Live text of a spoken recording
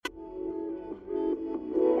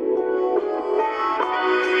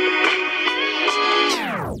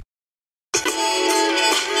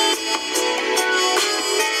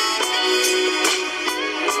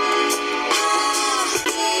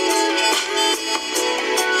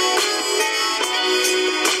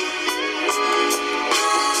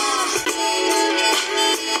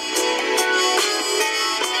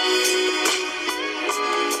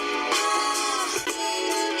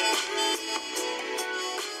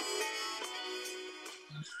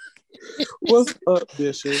What's up,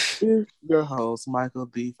 bitches? It's your host, Michael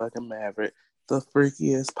D. Fucking Maverick, the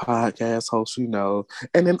freakiest podcast host you know.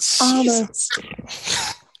 And in honor, Jesus.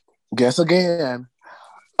 guess again.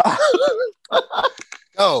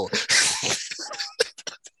 Oh,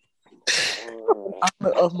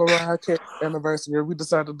 Honor of Mariah Carey's anniversary, we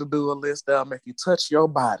decided to do a list that'll make you touch your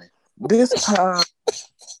body. This time,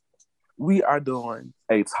 we are doing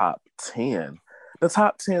a top 10. The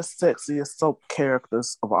top 10 sexiest soap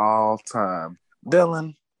characters of all time.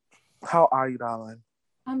 Dylan, how are you, darling?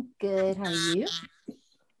 I'm good. How are you?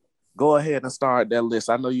 Go ahead and start that list.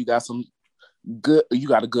 I know you got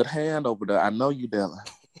a good hand over there. I know you, Dylan.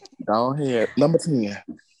 Go ahead. Number 10.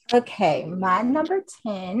 Okay, my number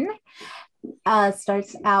 10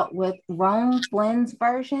 starts out with Rome Flynn's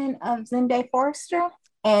version of Zende Forrester.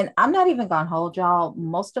 And I'm not even gonna hold y'all.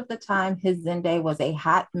 Most of the time, his Zende was a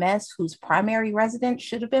hot mess whose primary residence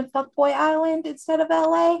should have been Fuckboy Island instead of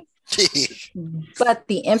LA. But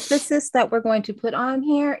the emphasis that we're going to put on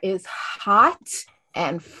here is hot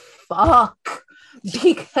and fuck.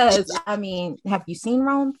 Because I mean, have you seen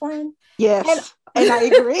Rome Flynn? Yes, and I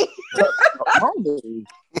agree.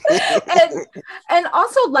 and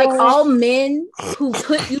also, like all men who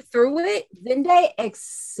put you through it, Zende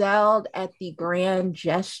excelled at the grand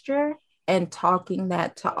gesture and talking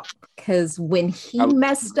that talk. Because when he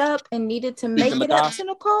messed up and needed to make it up to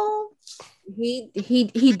Nicole, he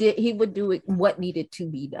would do it what needed to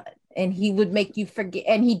be done, and he would make you forget.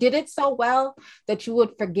 And he did it so well that you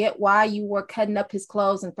would forget why you were cutting up his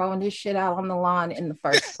clothes and throwing his shit out on the lawn in the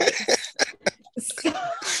first place.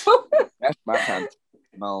 That's my kind of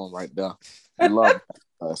known right there. I love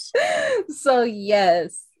us. So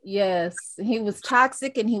yes, he was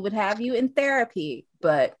toxic and he would have you in therapy.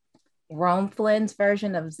 But Rome Flynn's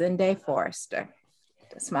version of Zende Forrester.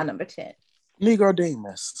 That's my number 10. Negro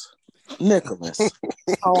Demas. Nicholas,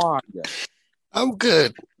 how are you? I'm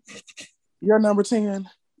good. Your number 10?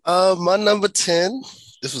 My number 10,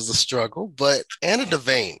 this was a struggle, but Anna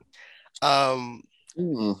Devane.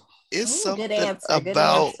 It's something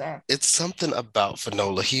about it's something about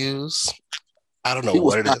Finola Hughes. I don't know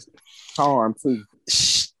what it is. Charm too.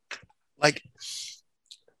 Like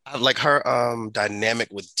her dynamic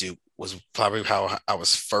with Duke was probably how I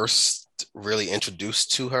was first really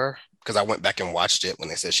introduced to her, because I went back and watched it when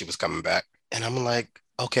they said she was coming back. And I'm like,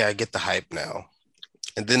 okay, I get the hype now.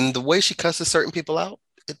 And then the way she cusses certain people out,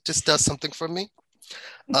 it just does something for me.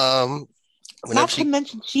 Not to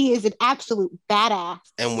mention, she is an absolute badass.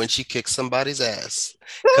 And when she kicks somebody's ass,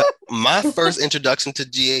 my first introduction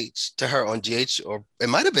to her on GH, or it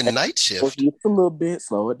might have been Night Shift, just a little bit,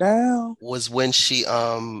 slow it down, was when she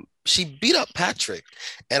beat up Patrick.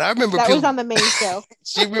 And I remember that was on the main show.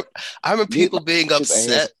 I remember people being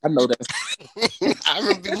upset. I know that. I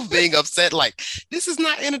remember people being upset, like, this is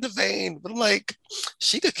not Anna Devane. But I'm like,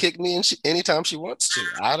 she could kick me anytime she wants to.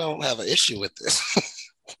 I don't have an issue with this.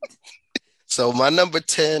 So my number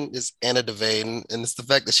 10 is Anna Devane, and it's the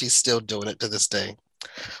fact that she's still doing it to this day.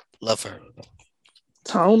 Love her.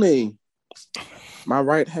 Tony, my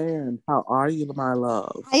right hand, how are you, my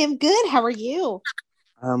love? I am good. How are you?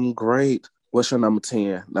 I'm great. What's your number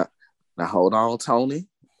 10? Now hold on, Tony.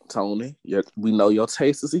 We know your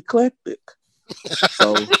taste is eclectic.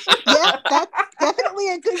 So yeah, that's definitely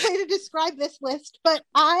a good way to describe this list. But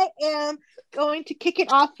I am going to kick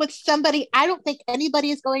it off with somebody I don't think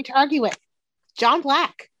anybody is going to argue with. John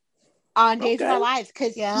Black on Days of Our Lives,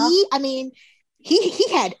 because he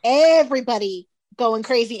had everybody going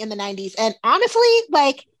crazy in the 90s, and honestly,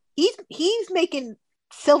 like he's making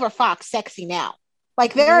Silver Fox sexy now.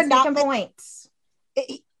 Like there are not points.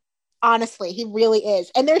 Honestly, he really is,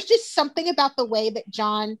 and there's just something about the way that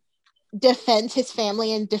John defends his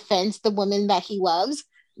family and defends the women that he loves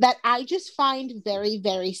that I just find very,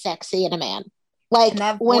 very sexy in a man. Like, and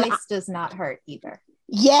that voice does not hurt either.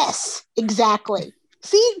 Yes, exactly.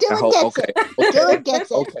 See, Dylan gets it. Dylan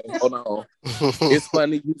gets it. Okay, hold on. It's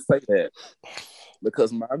funny you say that,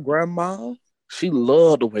 because my grandma, she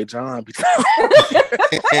loved the way John be talking.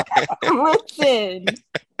 Listen.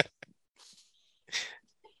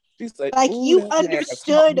 Like, you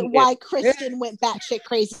understood why Kristen went batshit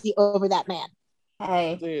crazy over that man.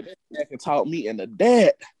 Hey. That can talk me into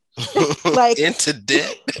debt. Like, into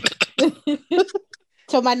debt?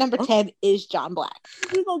 So my number 10 is John Black.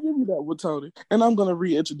 You're going to give me that with Tony. And I'm going to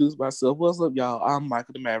reintroduce myself. What's up, y'all? I'm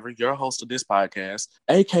Michael the Maverick, your host of this podcast,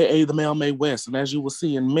 a.k.a. the Male May West. And as you will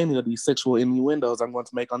see in many of these sexual innuendos I'm going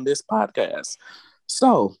to make on this podcast.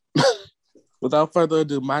 So, without further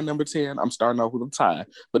ado, my number 10, I'm starting off with a tie,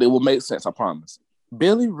 but it will make sense, I promise.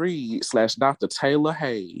 Billy Reed / Dr. Taylor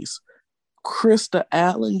Hayes. Krista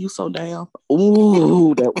Allen, you so damn.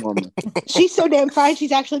 Ooh, that woman. She's so damn fine.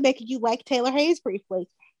 She's actually making you like Taylor Hayes briefly.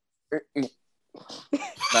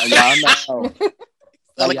 Now y'all know.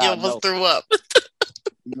 Like you almost threw up.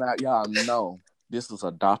 Now y'all know this is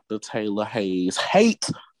a Dr. Taylor Hayes hate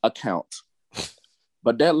account.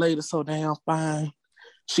 But that lady so damn fine.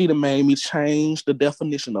 She done made me change the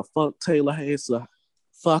definition of fuck Taylor Hayes to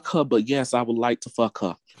fuck her, but yes, I would like to fuck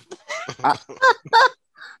her.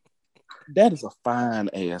 That is a fine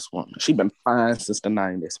ass woman. She been fine since the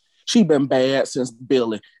 90s. She been bad since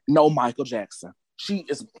Billy. No Michael Jackson. She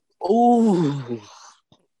is, ooh.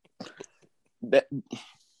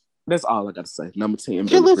 That's all I got to say. Number 10.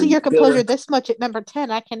 You're losing your composure this much at number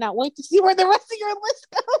 10. I cannot wait to see where the rest of your list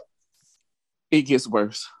goes. It gets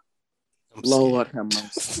worse. Lord have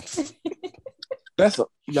mercy. That's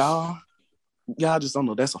y'all just don't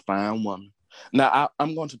know. That's a fine woman. Now,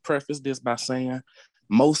 I'm going to preface this by saying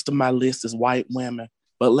most of my list is white women,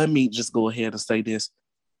 but let me just go ahead and say this.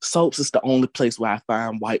 Soaps is the only place where I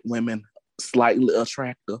find white women slightly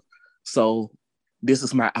attractive. So this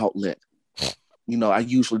is my outlet. You know, I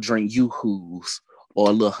usually drink Yoo-Hoos or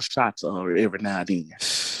a little shots of her every now and then.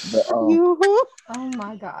 But, oh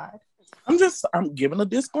my God. I'm giving a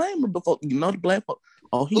disclaimer before, you know, the black folk.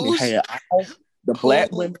 Oh, he had all the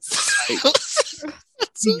black women.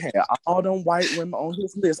 He had all them white women on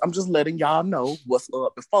his list. I'm just letting y'all know what's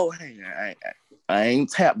up beforehand. I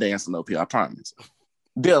ain't tap dancing up here, I promise.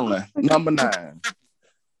 Dylan, number 9.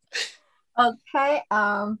 Okay.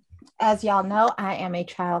 As y'all know, I am a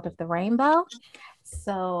child of the rainbow.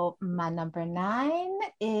 So my number 9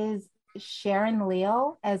 is Sharon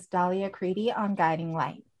Leal as Dahlia Creedy on Guiding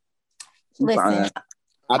Light. Listen,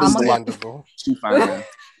 I'm wonderful. She fine.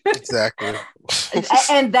 Exactly.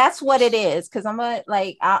 And that's what it is. Because I'm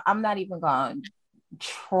not even going to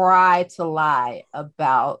try to lie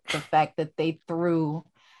about the fact that they threw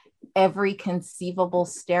every conceivable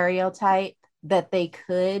stereotype that they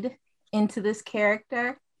could into this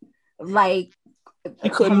character. Like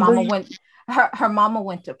her mama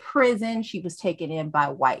went to prison. She was taken in by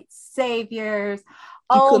white saviors.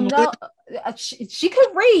 She could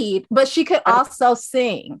read, but she could also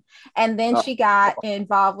sing. And then she got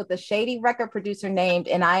involved with a shady record producer named,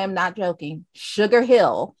 and I am not joking, Sugar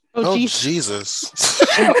Hill. Oh Jesus.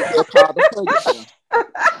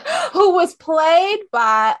 Who was played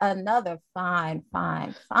by another fine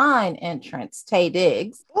entrance, Taye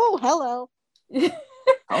Diggs. Oh, hello.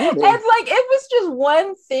 And like it was just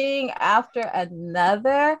one thing after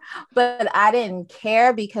another, but I didn't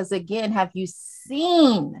care because again, have you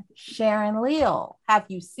seen Sharon Leal? Have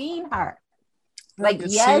you seen her? Like,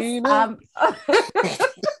 yes,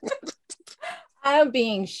 I am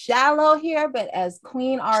being shallow here, but as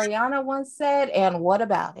Queen Ariana once said, and what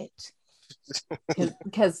about it?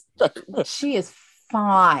 Because she is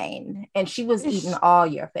fine, and she was eating all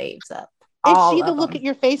your faves up. Is she the look at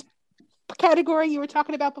your face category you were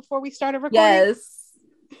talking about before we started recording? Yes.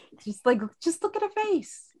 Just look at her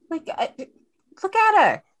face. Like, look at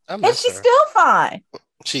her. And she's still fine.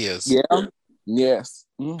 She is. Yeah. Yes.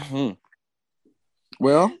 Mm-hmm.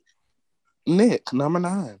 Well, Nick, number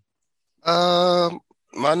 9.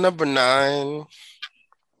 My number 9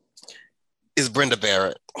 is Brenda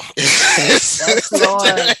Barrett.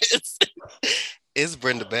 It's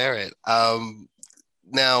Brenda Barrett.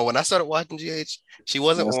 Now, when I started watching GH, she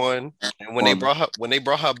wasn't on, and when they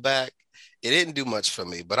brought her back, it didn't do much for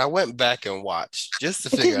me. But I went back and watched just to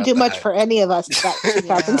figure out. It didn't do much for any of us that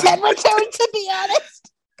 2010 return, to be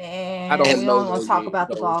honest. And we don't want to talk about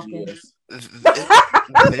the Balkans.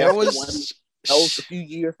 There was a few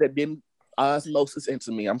years that didn't osmosis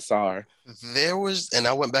into me. I'm sorry. There was, and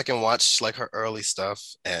I went back and watched like her early stuff,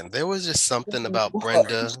 and there was just something about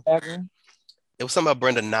Brenda. It was something about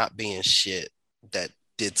Brenda not being shit that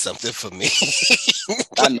did something for me.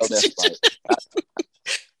 I know that's right.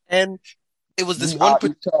 And it was this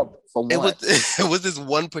it was this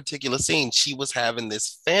one particular scene. She was having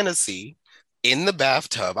this fantasy in the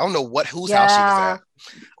bathtub. I don't know whose house she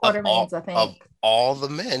was at. Of all the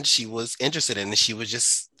men she was interested in, and she was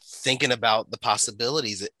just thinking about the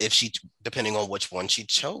possibilities if she, depending on which one she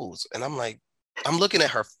chose. And I'm like, I'm looking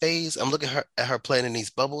at her face. I'm looking at her playing in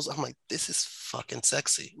these bubbles. I'm like, this is fucking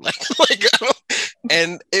sexy.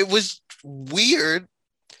 And it was weird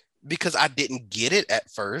because I didn't get it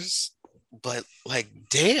at first, but like,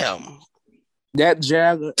 damn. That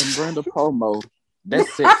Jagger and Brenda promo,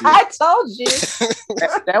 that's sexy. I told you.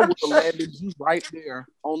 that would have landed you right there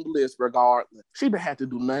on the list regardless. She didn't have to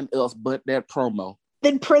do nothing else but that promo.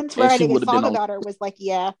 Then Prince writing a song about her was like,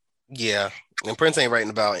 yeah. Yeah. And Prince ain't writing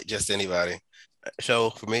about just anybody.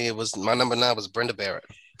 So for me, it was my number 9 was Brenda Barrett.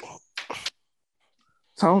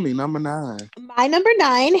 Tony, number 9. My number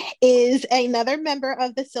 9 is another member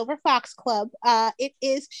of the Silver Fox Club. It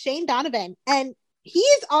is Shane Donovan. And he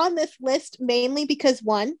is on this list mainly because,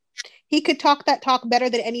 one, he could talk that talk better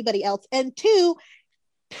than anybody else. And two,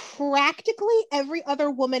 practically every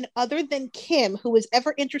other woman other than Kim who was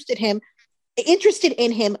ever interested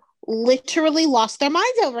in him literally lost their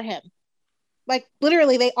minds over him. Like,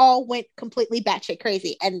 literally, they all went completely batshit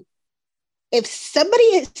crazy. And if somebody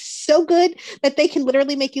is so good that they can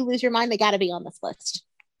literally make you lose your mind, they got to be on this list.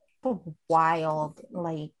 Wild.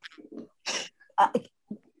 Like,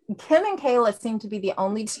 Kim and Kayla seem to be the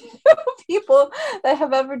only two people that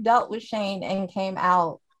have ever dealt with Shane and came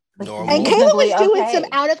out. Like, and Kayla was doing some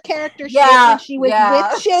out of character shit when she was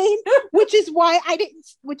with Shane, which is why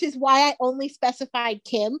I only specified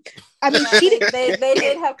Kim. I mean, they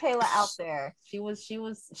did have Kayla out there. She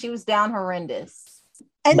was down horrendous.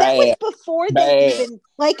 And that was before they even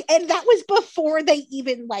and that was before they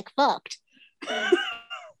even fucked.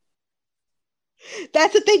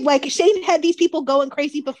 That's the thing. Like, Shane had these people going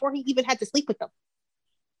crazy before he even had to sleep with them.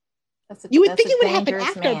 You would think it would happen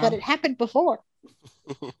after, but it happened before.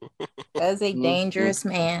 That's a dangerous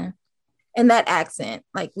man. And that accent,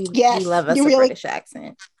 we love us a British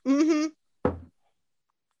accent. Mm-hmm.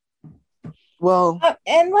 Well,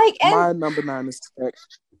 and my number 9 is Tech.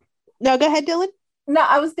 No, go ahead, Dylan. No,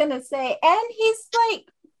 I was gonna say, and he's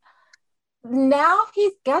now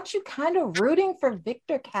he's got you kind of rooting for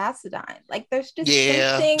Victor Cassadine. Like, there's just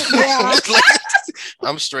something. Yeah.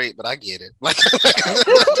 I'm straight, but I get it. There's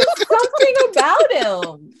just something about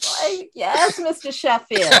him. Yes, Mr.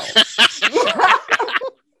 Sheffield.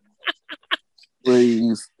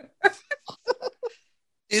 Please.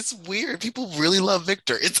 It's weird. People really love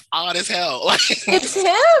Victor. It's odd as hell. It's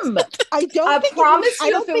him. I promise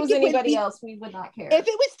you, if it was anybody else, we would not care. If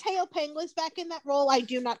it was Teo Penglis back in that role, I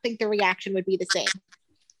do not think the reaction would be the same.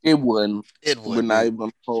 It wouldn't. We're not even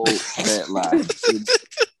hold that lie.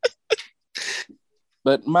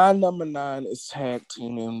 But my number 9 is tag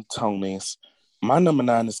teaming Tony's. My number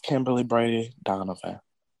 9 is Kimberly Brady Donovan.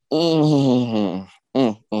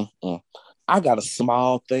 I got a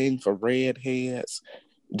small thing for redheads.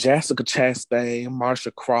 Jessica Chastain,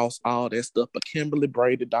 Marsha Cross, all that stuff. But Kimberly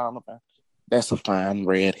Brady Donovan, that's a fine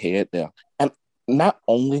redhead there. And not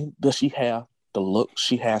only does she have the look,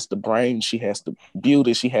 she has the brain, she has the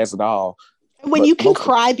beauty, she has it all. When you can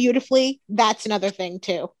cry beautifully, that's another thing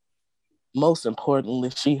too. Most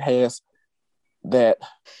importantly, she has that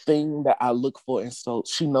thing that I look for, and so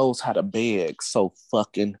she knows how to beg so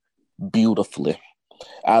fucking beautifully.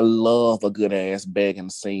 I love a good ass begging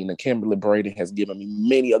scene, and Kimberly Brady has given me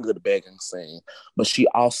many a good begging scene. But she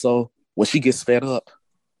also, when she gets fed up,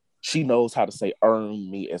 she knows how to say "earn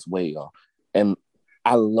me" as well. And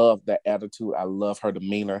I love that attitude. I love her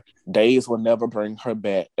demeanor. Days will never bring her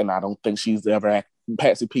back, and I don't think she's ever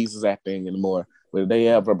Patsy Pieces acting anymore. But if they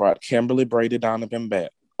ever brought Kimberly Brady Donovan back,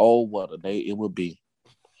 oh, what a day it would be.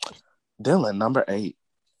 Dylan, number 8.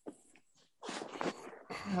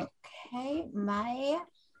 Okay, my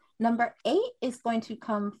number 8 is going to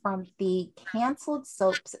come from the Canceled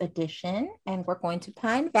Soaps edition, and we're going to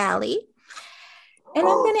Pine Valley. And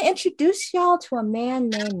I'm going to introduce y'all to a man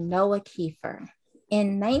named Noah Kiefer.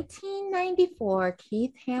 In 1994,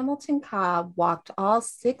 Keith Hamilton Cobb walked all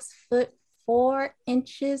 6'4"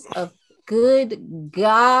 of good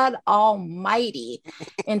God Almighty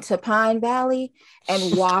into Pine Valley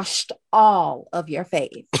and washed all of your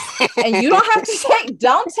face. And you don't have to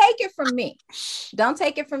don't take it from me. Don't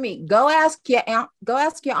take it from me. Go ask your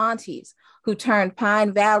aunties who turned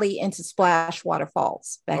Pine Valley into Splash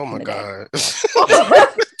Waterfalls back in the day.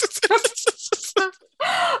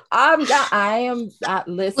 I am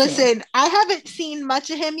listen, I haven't seen much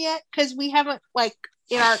of him yet because we haven't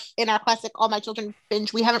in our classic All My Children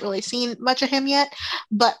binge, we haven't really seen much of him yet.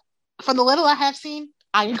 But from the little I have seen,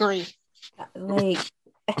 I agree.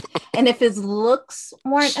 And if his looks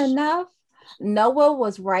weren't enough, Noah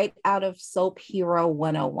was right out of Soap Hero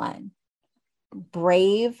 101.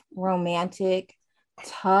 Brave, romantic,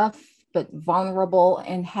 tough, but vulnerable,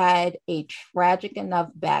 and had a tragic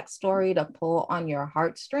enough backstory to pull on your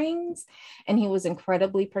heartstrings. And he was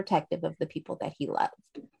incredibly protective of the people that he loved.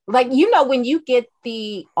 When you get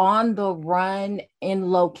the on the run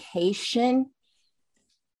in location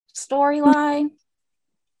storyline,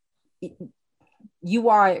 you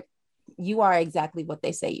are exactly what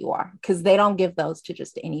they say you are, because they don't give those to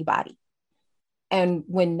just anybody. And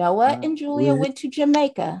when Noah and Julia went to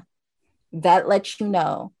Jamaica, that lets you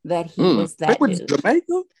know that he was that dude.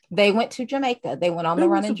 Jamaica? They went to Jamaica. They went on the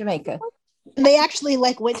run in Jamaica. And they actually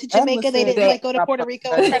like went to Jamaica. They didn't like go to Puerto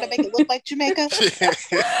Rico and try to make it look like Jamaica.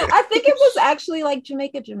 I think it was actually like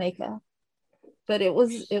Jamaica. But it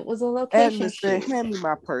was a location. And said, hand me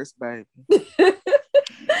my purse, baby.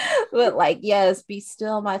 But like, yes, be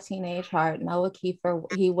still my teenage heart. Noah Kiefer,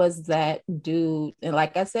 he was that dude. And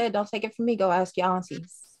like I said, don't take it from me. Go ask your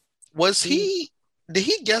aunties. Did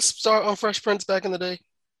he guest star on Fresh Prince back in the day?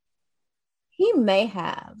 He may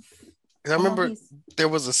have. I remember there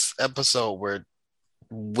was this episode where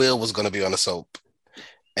Will was going to be on the soap,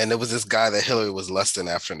 and there was this guy that Hillary was lusting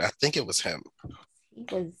after, and I think it was him.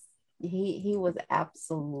 He was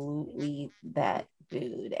absolutely that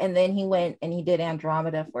dude. And then he went and he did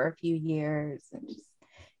Andromeda for a few years and just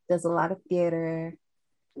does a lot of theater.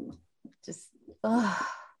 Just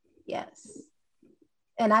yes.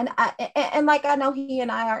 And I like I know he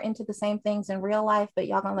and I are into the same things in real life, but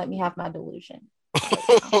y'all gonna let me have my delusion. I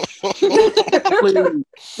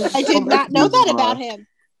did not know that about him.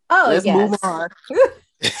 Oh, let's move on.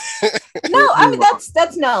 No, I mean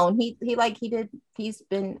that's known. He's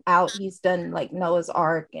been out. He's done like Noah's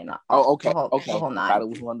Ark and the whole I nine. thought it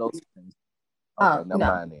was one of those things. Okay, never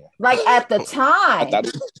mind then. Like at the time,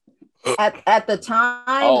 at the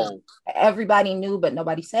time, everybody knew, but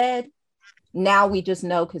nobody said. Now we just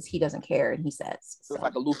know because he doesn't care and he says. So. It's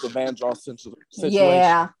like a Luther Vandross situation.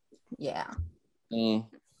 Yeah.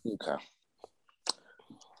 Okay.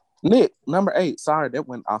 Nick, number 8. Sorry, that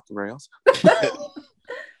went off the rails.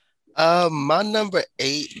 My number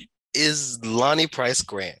 8 is Lonnie Price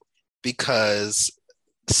Grant because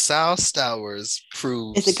Sal Stowers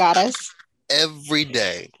proves is a goddess every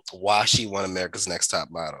day why she won America's Next Top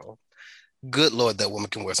Model. Good Lord, that woman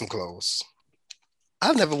can wear some clothes.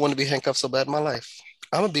 I've never wanted to be handcuffed so bad in my life.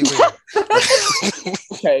 I'm gonna be real.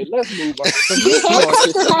 Okay, let's move on.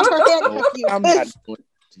 I'm not doing it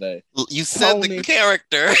today. You said Tony. The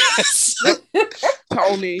character.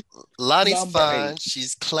 Tony. Lonnie's fine. 8.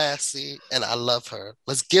 She's classy, and I love her.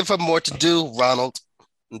 Let's give her more to do, Ronald.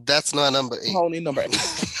 That's my number 8. Tony, number 8.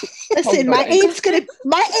 Listen, my 8 is gonna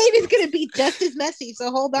be just as messy. So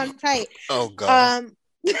hold on tight. Oh God.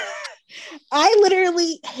 I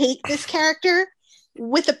literally hate this character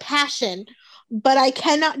with a passion, but I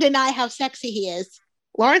cannot deny how sexy he is.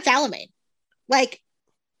 Lawrence Alamein. Like,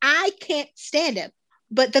 I can't stand him,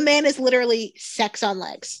 but the man is literally sex on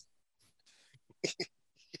legs.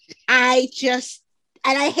 I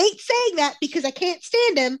hate saying that because I can't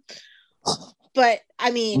stand him, but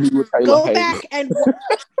I mean, go back and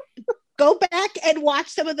watch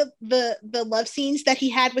some of the love scenes that he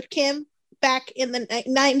had with Kim back in the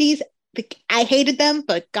 90s. I hated them,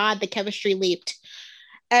 but God, the chemistry leaped.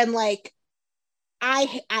 And like,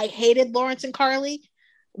 I hated Lawrence and Carly,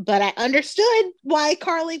 but I understood why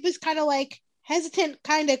Carly was kind of like hesitant,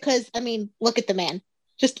 because I mean, look at the man.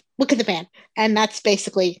 Just look at the man. And that's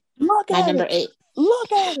basically my number 8.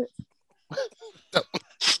 Look at it.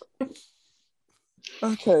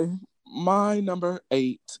 Okay. My number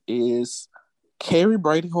 8 is Carrie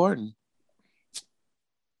Brady Horton.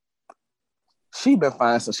 She been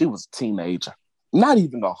fine since she was a teenager. Not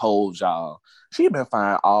even the whole job. She been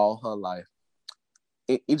fine all her life.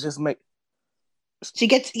 It just makes... She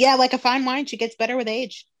gets, like a fine wine, she gets better with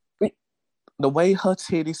age. The way her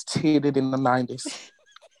titties titted in the 90s.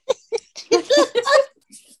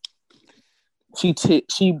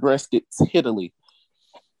 She breasted tittily.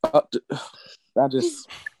 If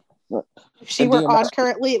she were on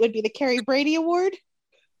currently, it would be the Carrie Brady Award.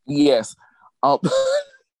 Yes.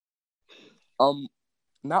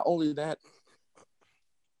 Not only that,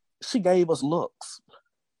 she gave us looks.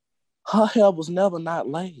 Her hair was never not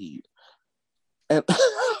laid. And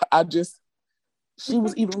she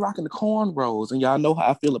was even rocking the cornrows. And y'all know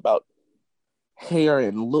how I feel about hair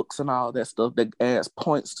and looks and all that stuff that adds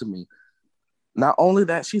points to me. Not only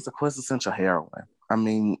that, she's a quintessential heroine. I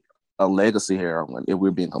mean, a legacy heroine, if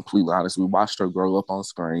we're being completely honest. We watched her grow up on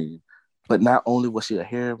screen. But not only was she a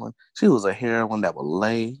heroine, she was a heroine that would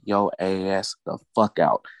lay your ass the fuck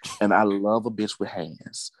out. And I love a bitch with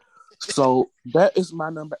hands. So that is my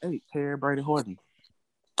number 8, Carrie Brady Horton.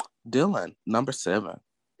 Dylan, number 7.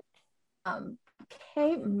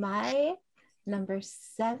 Okay, my number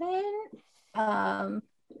 7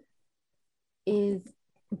 is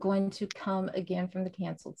going to come again from the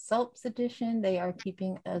Canceled Soaps edition. They are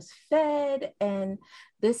keeping us fed, and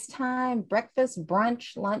this time breakfast,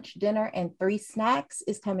 brunch, lunch, dinner, and 3 snacks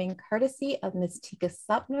is coming courtesy of Miss Tika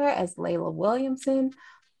Sumpter as Layla Williamson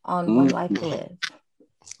on One Life to Live.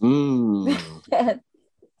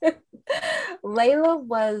 Layla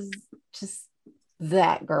was just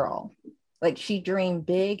that girl. Like she dreamed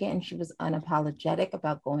big and she was unapologetic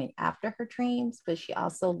about going after her dreams, but she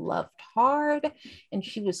also loved hard and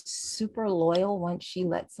she was super loyal once she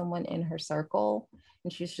let someone in her circle.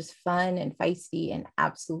 And she was just fun and feisty and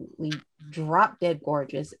absolutely drop dead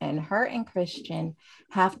gorgeous. And her and Christian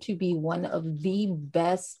have to be one of the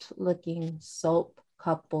best looking soap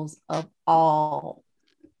couples of all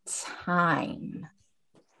time.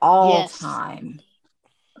 All time.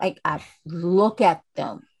 Like I look at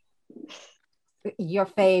them. Your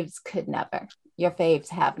faves could never. Your faves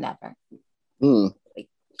have never. Like,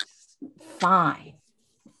 fine.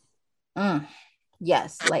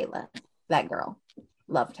 Yes, Layla, that girl.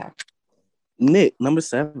 Loved her. Nick, number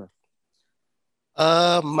 7.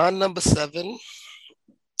 My number 7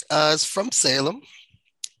 is from Salem,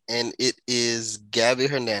 and it is Gabby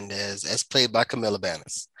Hernandez, as played by Camila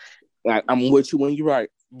Banus. I'm with you when you're right.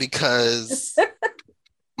 Because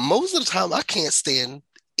most of the time I can't stand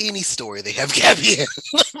any story they have Gabby in.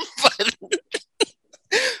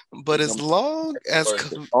 but as long as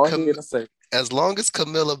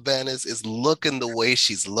Camila Banus is looking the way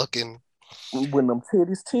she's looking, when them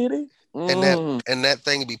titty, and that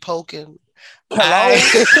thing be poking.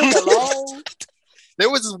 Hello. There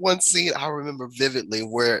was this one scene I remember vividly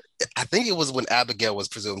where I think it was when Abigail was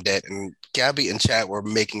presumed dead and Gabby and Chad were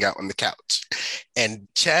making out on the couch and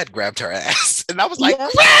Chad grabbed her ass and I was like, grab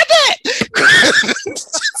it!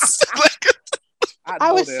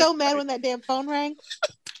 I was so mad when that damn phone rang.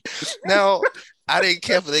 Now, I didn't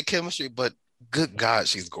care for their chemistry, but good God,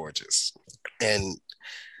 she's gorgeous. And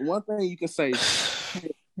one thing you can say,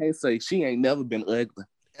 can't say she ain't never been ugly.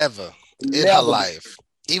 Ever. In her life.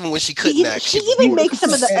 Even when she couldn't act. She even makes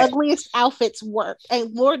some of the ugliest outfits work.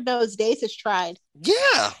 And Lord knows Days has tried.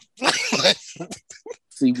 Yeah.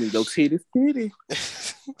 See, when your titty.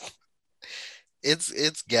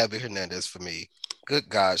 It's Gabby Hernandez for me. Good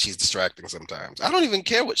God, she's distracting sometimes. I don't even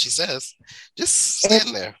care what she says. Just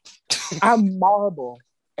stand there. I marvel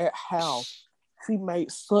at how she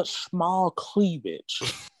made such small cleavage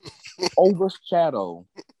overshadow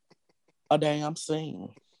a damn scene.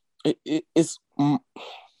 It's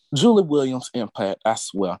Julie Williams impact, I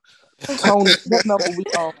swear. Tony, what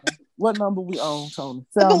number we on, Tony?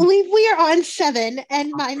 I believe we are on 7,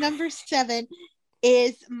 and my number 7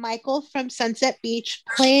 is Michael from Sunset Beach,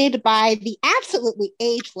 played by the absolutely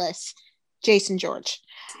ageless Jason George.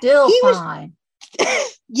 Still fine.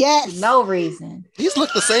 Yes. No reason. He's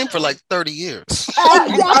looked the same for like 30 years.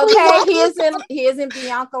 Okay, he is in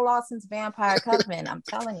Bianca Lawson's Vampire Coven. I'm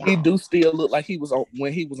telling you. He do still look like he was on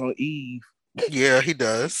when he was on Eve. Yeah, he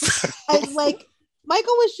does. And like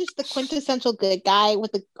Michael was just the quintessential good guy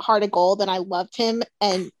with a heart of gold, and I loved him.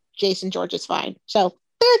 And Jason George is fine. So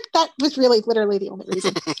that was really literally the only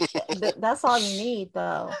reason. That's all you need,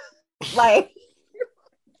 though. Like,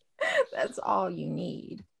 that's all you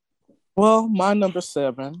need. Well, my number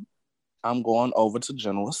 7, I'm going over to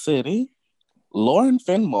Genoa City. Lauren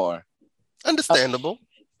Finmore. Understandable.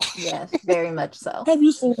 Yes, very much so. Have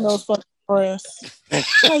you seen those fucking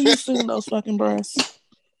breasts?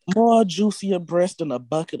 More juicier breast than a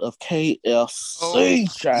bucket of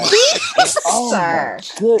KFC, child. Oh, my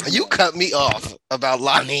goodness. You cut me off about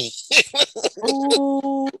Lonnie.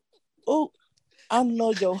 Ooh. I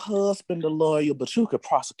know your husband a lawyer, but you could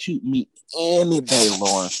prosecute me any day,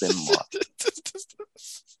 Lauren Finmore.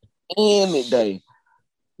 Any day.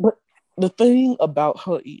 But the thing about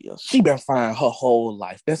her is she been fine her whole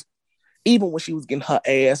life. That's even when she was getting her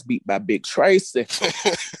ass beat by Big Tracy,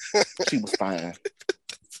 she was fine.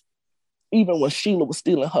 Even when Sheila was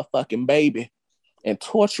stealing her fucking baby and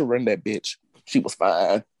torturing that bitch, she was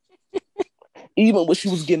fine. Even when she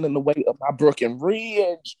was getting in the way of my broken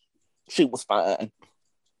ridge, she was fine.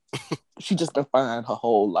 She just been fine her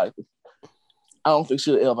whole life. I don't think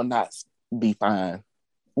she'll ever not be fine.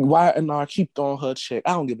 Why and I keep throwing her a check?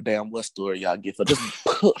 I don't give a damn what story y'all give her. Just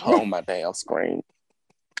put her on my damn screen.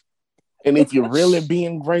 And if you're really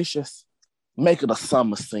being gracious, make it a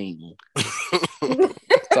summer scene.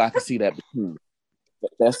 So I can see that.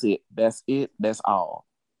 That's it. That's all.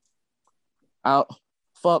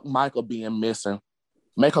 Fuck Michael being missing.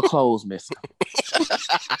 Make her clothes missing.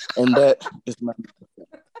 And that is my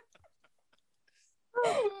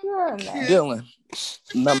Dylan.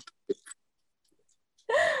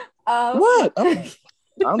 What?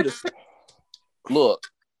 I'm just look.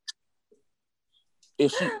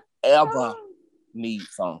 If she ever needs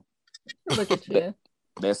some, look at you.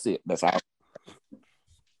 That's it. That's all.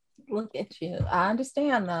 Look at you. I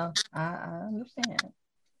understand though. I understand.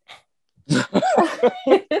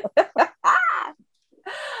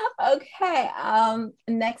 Okay.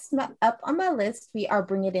 Next up on my list, we are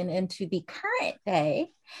bringing it into the current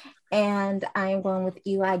day, And I am going with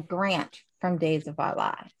Eli Grant from Days of Our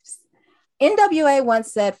Lives. NWA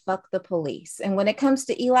once said, fuck the police. And when it comes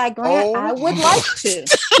to Eli Grant, I would like to.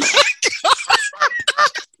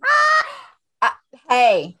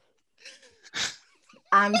 Hey,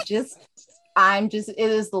 it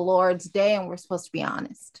is the Lord's day and we're supposed to be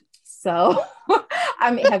honest. So,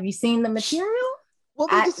 I mean, have you seen the material? We'll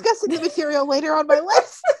be discussing the material later on my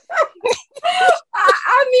list.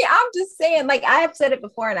 I mean, I'm just saying, like I have said it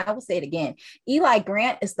before and I will say it again. Eli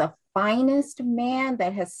Grant is the finest man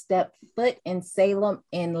that has stepped foot in Salem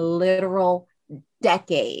in literal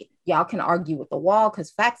decade. Y'all can argue with the wall because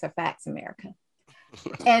facts are facts, America.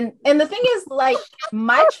 And the thing is, like,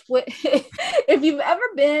 my if you've ever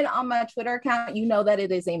been on my Twitter account, you know that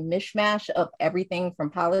it is a mishmash of everything from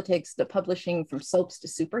politics to publishing, from soaps to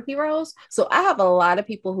superheroes. So I have a lot of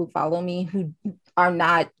people who follow me who are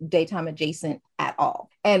not daytime adjacent at all.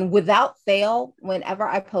 And without fail, whenever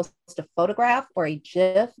I post a photograph or a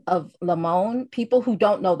GIF of Lamone, people who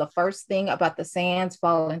don't know the first thing about the sands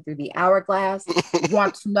falling through the hourglass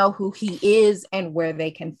want to know who he is and where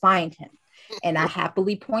they can find him. And I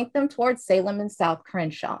happily point them towards Salem and South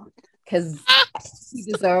Crenshaw because he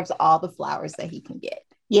deserves all the flowers that he can get.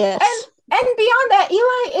 Yes. And beyond that,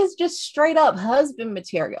 Eli is just straight up husband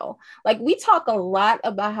material. Like, we talk a lot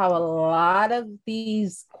about how a lot of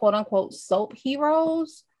these quote unquote soap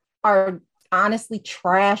heroes are honestly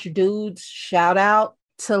trash dudes. Shout out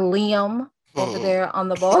to Liam over there on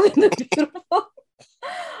the Bold and the Beautiful.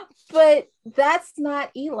 But that's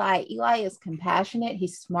not Eli. Eli is compassionate.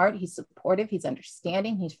 He's smart. He's supportive. He's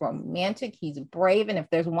understanding. He's romantic. He's brave. And if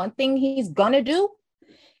there's one thing he's going to do,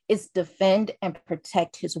 it's defend and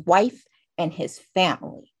protect his wife and his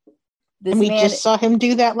family. And we just saw him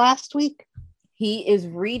do that last week. He is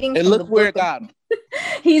reading. And look where it got him.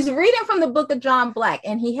 He's reading from the book of John Black,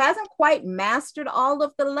 and he hasn't quite mastered all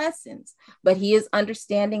of the lessons, but he is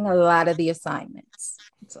understanding a lot of the assignments.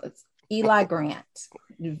 So it's Eli Grant.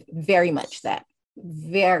 Very much that.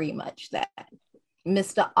 Very much that.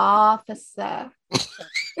 Mr. Officer.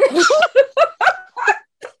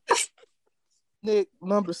 Nick,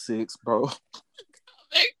 number 6, bro.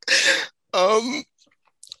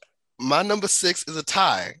 My number 6 is a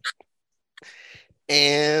tie.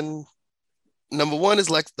 And number 1 is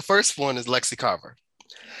the first one is Lexi Carver.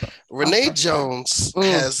 Renee Jones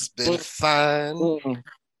has been fine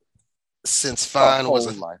since fine was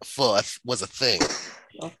a thing.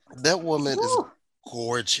 That woman is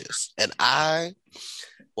gorgeous, and I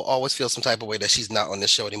will always feel some type of way that she's not on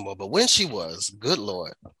this show anymore. But when she was, good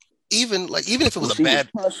Lord, even if it was a bad,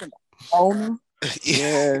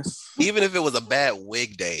 yes, even if it was a bad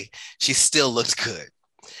wig day, she still looked good.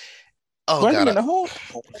 Oh wait God!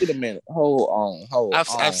 Wait a minute. Hold on.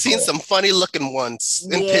 I've seen some funny looking ones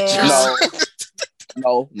in pictures.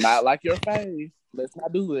 No, not like your fave. Let's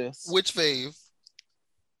not do this. Which fave?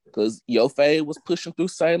 Because your fave was pushing through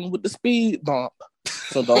Salem with the speed bump.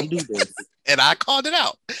 So don't do this. And I called it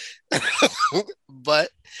out. But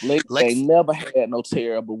they never had no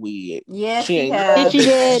terrible wig. Yeah, she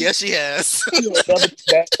did. Yes, she has. She ain't never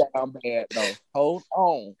back down bad though. Hold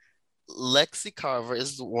on. Lexi Carver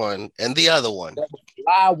is the one, and the other one. That will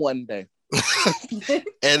fly one day.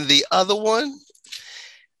 And the other one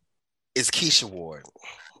is Keisha Ward.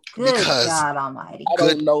 Good because God Almighty. I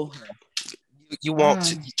don't know her. You want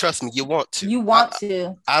to. Trust me, you want to. You want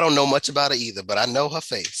to. I don't know much about her either, but I know her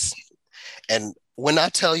face. And when I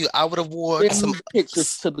tell you, I would have worn some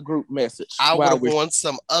pictures to the group message. I would have worn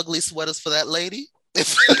some ugly sweaters for that lady.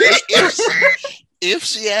 If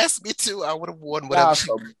she asked me to, I would have worn whatever.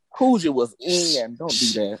 Coogee was in. Don't do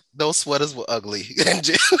that. Those sweaters were ugly. But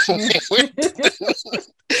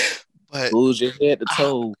Coogee head to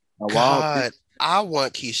toe. God, I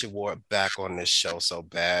want Keisha Ward back on this show so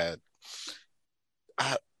bad.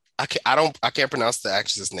 I can't pronounce the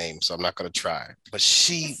actress's name, so I'm not gonna try. But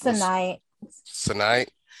Sanai,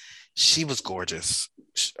 she was gorgeous.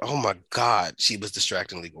 Oh my God, she was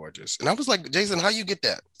distractingly gorgeous. And I was like, Jason, how you get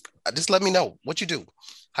that? Just let me know what you do.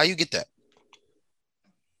 How you get that?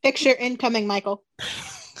 Picture incoming, Michael.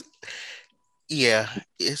 Yeah,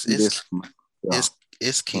 it's Keisha.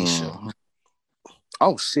 Mm-hmm.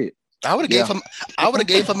 Oh shit. I would have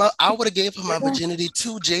gave her my virginity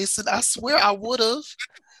too, Jason. I swear I would have.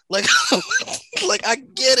 Like I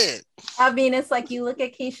get it. I mean, it's like you look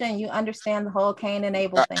at Keisha and you understand the whole Cain and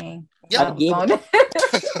Abel thing. Yeah.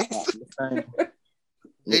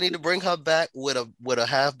 They need to bring her back with a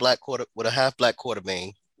half black quarter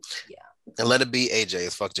vein. Yeah. And let it be AJ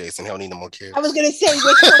as fuck Jason. He don't need no more kids. I was gonna say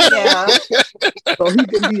which one. Yeah. So he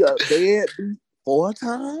can be a deadbeat 4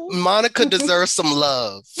 times. Monica deserves some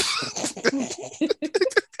love.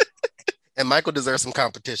 And Michael deserves some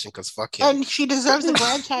competition because fuck him. And she deserves a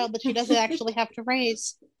grandchild that she doesn't actually have to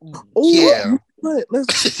raise. Yeah. But let's.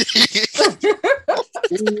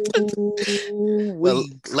 Well,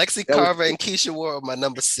 Lexi Carver and Keisha Ward are my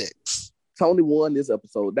number 6. Tony won this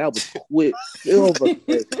episode. That was quick.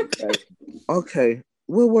 Okay.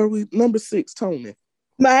 Where were we? Number 6, Tony.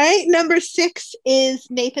 My number 6 is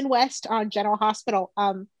Nathan West on General Hospital.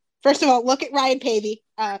 First of all, look at Ryan Pavey.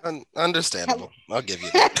 Understandable. I'll give you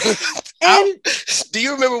that. And do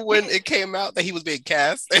you remember when it came out that he was being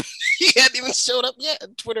cast and he hadn't even showed up yet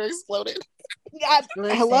and Twitter exploded?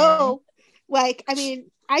 Hello. Like, I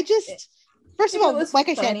mean, first of all, like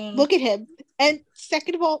I said, look at him. And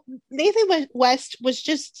second of all, Nathan West was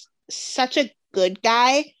just such a good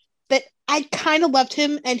guy that I kind of loved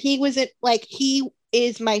him. And he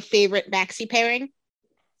is my favorite Maxi pairing.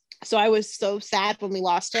 So I was so sad when we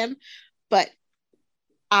lost him, but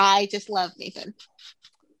I just love Nathan.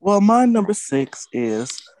 Well, my number 6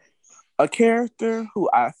 is a character who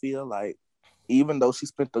I feel like, even though she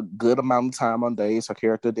spent a good amount of time on days, her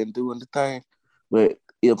character didn't do anything. But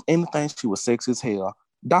if anything, she was sexy as hell.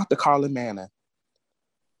 Dr. Carly Manning.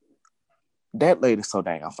 That lady's so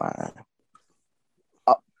damn fine.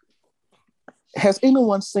 Has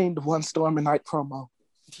anyone seen the One Stormy Night promo?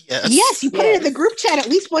 Yes, you put it in the group chat at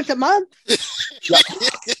least once a month.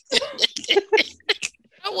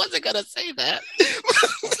 I wasn't gonna say that.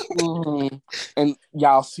 Mm-hmm. And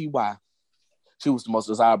y'all see why. She was the most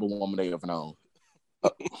desirable woman they ever known.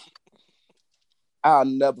 I'll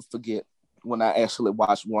never forget when I actually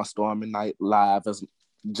watched One Stormy Night live as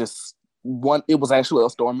just one. It was actually a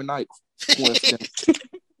stormy night.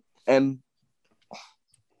 And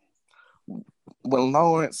when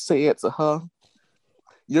Lawrence said to her,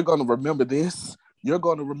 "You're going to remember this. You're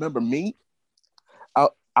going to remember me."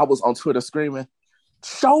 I was on Twitter screaming,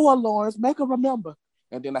 "Show her, Lawrence. Make her remember."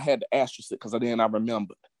 And then I had to asterisk it because then I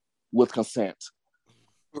remembered with consent.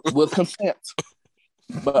 With consent.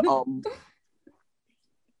 But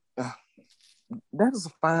that is a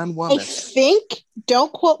fine woman. I think,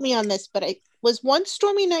 don't quote me on this, but was One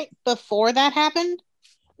Stormy Night before that happened?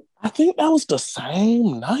 I think that was the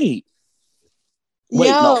same night.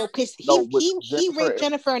 No, because he raped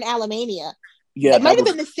Jennifer in Alamania. Yeah, it might have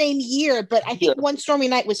been the same year, but I think One Stormy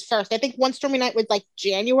Night was first. I think One Stormy Night was like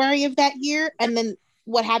January of that year, and then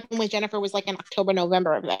what happened with Jennifer was like in October,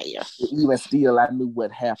 November of that year. Even still, I knew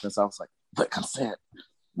what happened, so I was like, "With consent,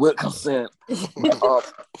 with consent."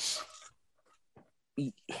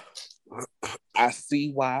 I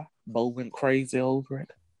see why Bo went crazy over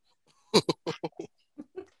it.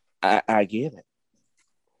 I get it.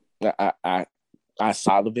 I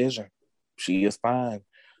saw the vision. She is fine.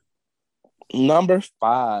 Number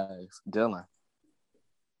 5, Dylan.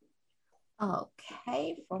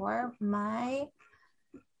 Okay, for my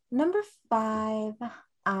number 5,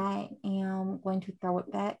 I am going to throw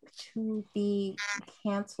it back to the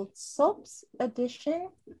canceled soaps edition,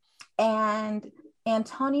 and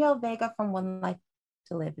Antonio Vega from One Life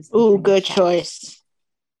to Live is. Ooh, good choice.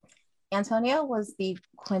 Antonio was the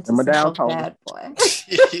quintessential bad boy.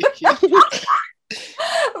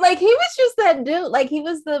 Like, he was just that dude. Like, he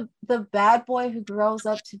was the bad boy who grows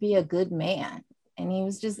up to be a good man. And he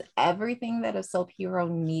was just everything that a soap hero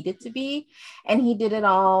needed to be. And he did it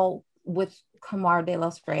all with Camar de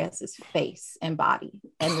los Reyes' face and body.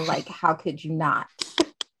 And like, how could you not?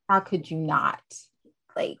 How could you not?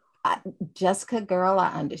 Like, Jessica, girl,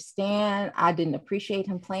 I understand. I didn't appreciate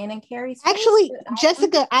him playing in Carrie's face. Actually,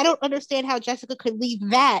 Jessica, I don't understand how Jessica could leave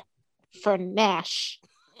that for Nash.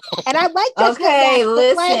 And I like Jessica. Okay,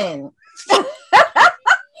 listen.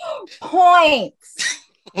 Points.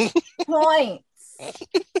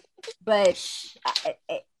 But I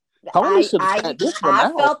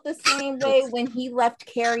felt the same way when he left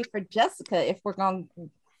Carrie for Jessica, if we're going to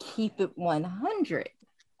keep it 100.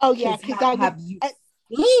 Oh, yeah. Because have you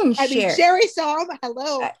seen Sherry? Sherry saw him.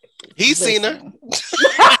 Hello. He's seen her.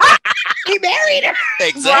 He married her.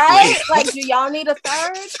 Exactly. Right? Like, do y'all need a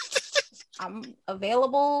third? I'm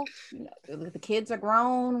available. The kids are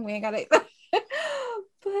grown. We ain't got to.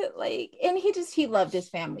 But like, and he loved his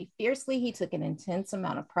family fiercely. He took an intense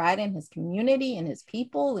amount of pride in his community and his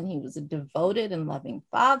people, and he was a devoted and loving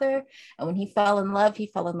father. And when he fell in love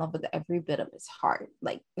with every bit of his heart.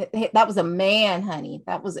 Like, that was a man, honey.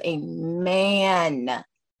 That was a man.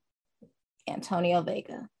 Antonio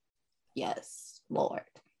Vega. Yes, Lord.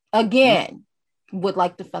 Again, would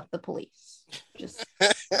like to fuck the police. Just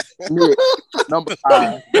number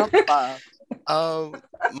 5.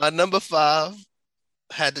 My number 5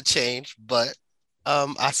 had to change, but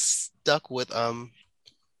I stuck with I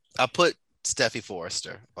put Steffi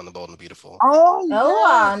Forrester on The Bold and the Beautiful. Oh,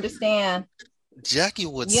 I understand. Jackie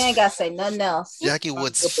Wood's You ain't gotta say nothing else. Jackie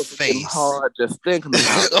Wood's getting face. hard just thinking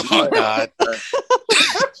about it. Oh God.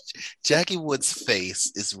 Jackie Wood's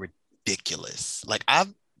face is ridiculous. Like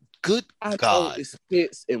good I God. know it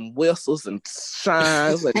spits and whistles and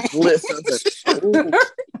shines and glistens and ooh,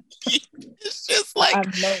 It's just like, I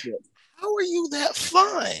know it. how are you that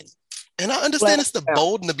fine? And I understand it's The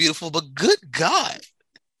Bold and the Beautiful, but good God.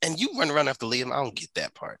 And you run around after Liam. I don't get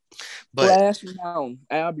that part. But Flash on.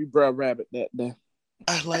 I'll be Brer Rabbit that day.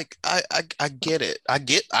 I get it. I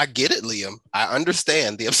get it, Liam. I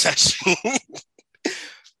understand the obsession.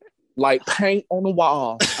 Like paint on the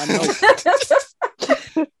wall. I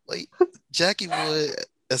know. Like Jackie Wood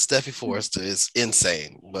as Steffi Forrester is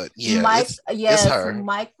insane. But yeah, it's her.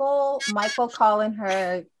 Michael calling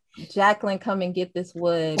her Jacqueline, come and get this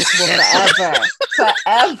wood will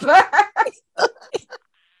forever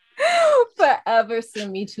forever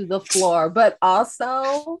send me to the floor. But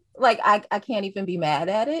also, like, I can't even be mad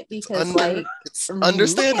at it because it's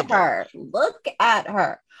understandable. Look at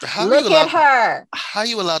her. How are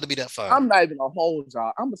you allowed to be that fine? I'm not even gonna hold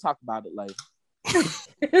y'all. I'm gonna talk about it later.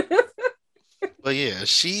 But yeah,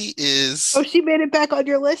 she is. Oh, she made it back on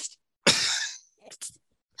your list?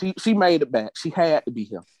 She made it back. She had to be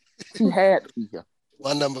here.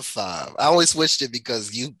 My number 5. I only switched it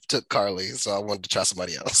because you took Carly, so I wanted to try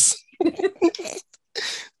somebody else.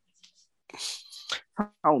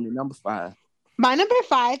 Tony, number 5. My number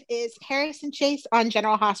 5 is Harrison Chase on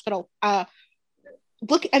General Hospital. Hello,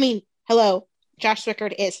 Josh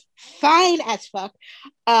Swickard is fine as fuck.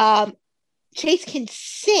 Chase can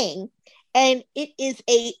sing, and it is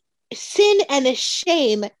a sin and a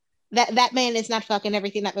shame that man is not fucking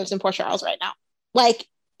everything that moves in Port Charles right now. Like,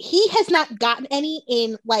 he has not gotten any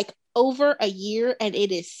in like over a year, and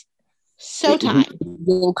it is so time.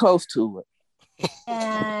 Getting close to it.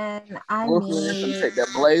 And I mean, take that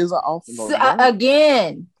blazer off and go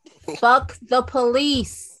again. Fuck the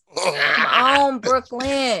police. Come on,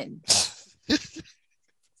 Brooklyn.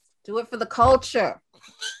 Do it for the culture.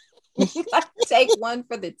 Take one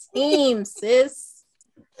for the team, sis.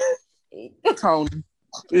 Tony,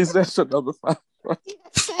 is that your number 5?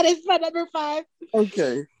 Yes, that is my number 5.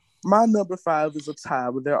 Okay. My number 5 is a tie,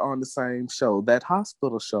 but they're on the same show, that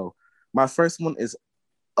hospital show. My first one is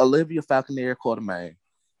Olivia Falconer Quartermain.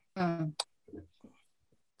 I'm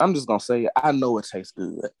just gonna say it. I know it tastes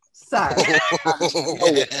good. Sorry.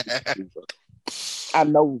 I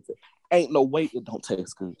know it. Ain't no way it don't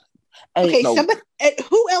taste good.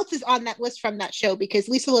 Who else is on that list from that show? Because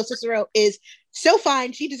Lisa Cicero is so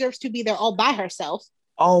fine. She deserves to be there all by herself.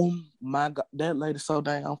 Oh my God, that lady's so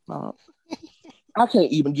damn fine. I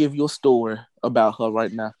can't even give you a story about her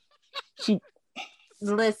right now.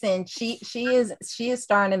 Listen, she is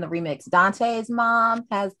starring in the remix. Dante's mom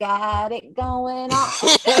has got it going on.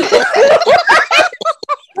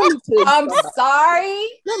 I'm sorry.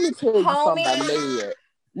 Let me tell you something about Ned.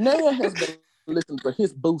 Ned has been listening to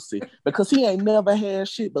his Boosie because he ain't never had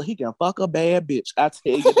shit, but he can fuck a bad bitch. I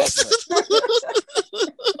tell you that much.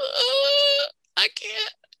 I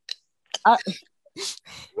can't.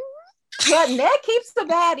 Yeah, Ned keeps the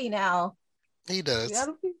baddie now. He does.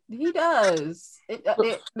 He does.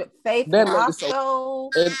 Faith Roscoe,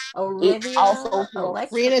 Olivia,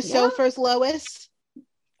 Rena Sofer's Lois.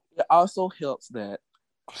 It also helps that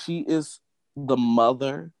she is the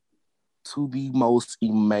mother to the most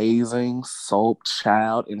amazing soap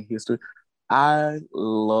child in history. I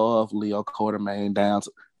love Leo Quartermain down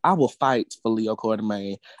to, I will fight for Leo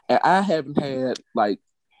Quartermain. And I haven't had like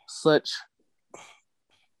such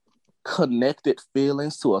connected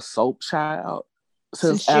feelings to a soap child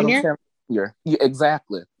since Adam Sandler. Yeah,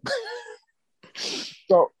 exactly.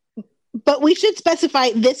 So, but we should specify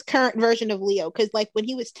this current version of Leo, because like when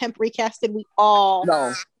he was temp recasted, we all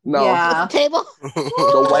no at the table.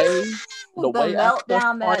 the way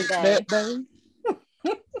meltdown that day.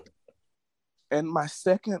 And my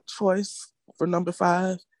second choice for number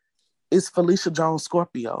 5 is Felicia Jones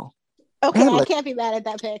Scorpio. Okay, I can't be mad at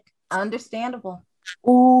that pick. Understandable.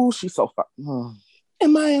 Oh, she's so fun.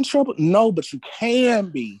 Am I in trouble? No, but you can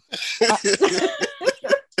be.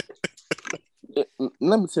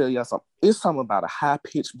 Let me tell y'all something. It's something about a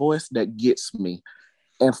high-pitched voice that gets me.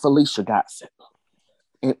 And Felicia got it.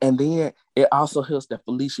 And then it also helps that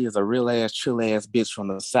Felicia is a real-ass, chill-ass bitch from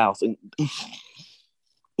the South. And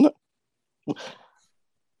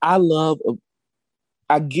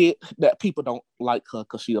I get that people don't like her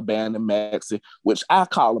because she abandoned Maxie, which I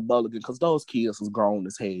call a mulligan because those kids was grown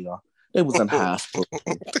as hell. They was in high school.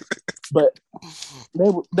 But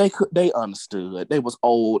they understood. They was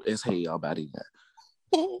old as hell by then.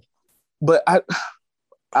 But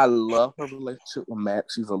I love her relationship with Matt.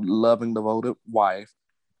 She's a loving, devoted wife.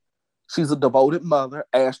 She's a devoted mother.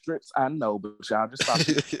 Asterisks, I know, but y'all just stop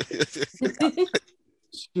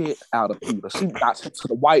shit out of Peter. She got him to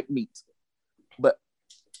the white meat. But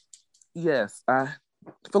yes,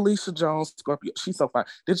 Felicia Jones Scorpio, she's so fine.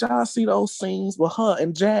 Did y'all see those scenes with her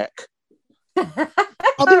and Jack?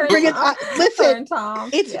 I'll be bringing. Listen,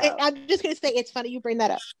 Tom. I'm just gonna say it's funny you bring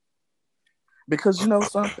that up because you know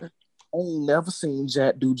something. I ain't never seen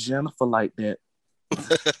Jack do Jennifer like that.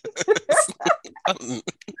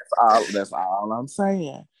 That's all I'm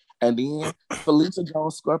saying. And then Felicia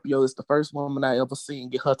Jones Scorpio is the first woman I ever seen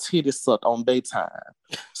get her titties sucked on daytime.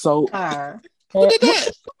 So Who did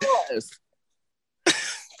that?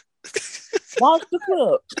 Watch the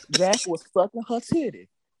clip. Jack was sucking her titty.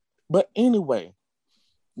 But anyway,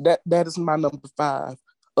 that is my number 5.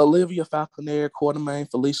 Olivia Falconer, Quartermaine,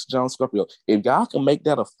 Felicia Jones Scorpio. If y'all can make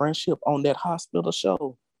that a friendship on that hospital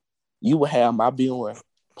show, you will have my viewing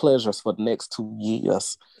pleasures for the next 2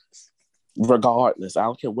 years. Regardless, I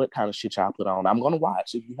don't care what kind of shit y'all put on. I'm gonna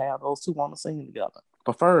watch if you have those two on the scene together.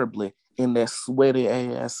 Preferably in that sweaty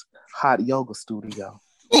ass hot yoga studio.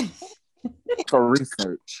 For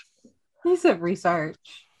research. He said research.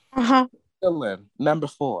 Dylan, number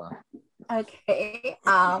 4. Okay.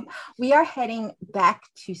 We are heading back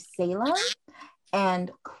to Salem, and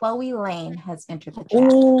Chloe Lane has entered the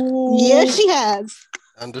chat. Ooh. Yes, she has.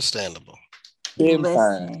 Understandable.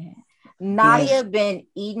 Listen, Nadia been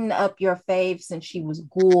eating up your fave since she was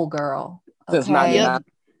Ghoul Girl. Since 99.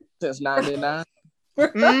 Since 99.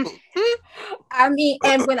 I mean,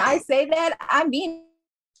 and when I say that, I mean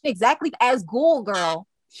exactly as Ghoul Girl,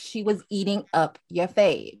 she was eating up your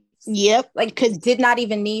fave. Yep. Like, did not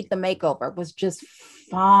even need the makeover, was just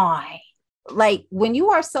fine. Like, when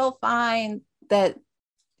you are so fine that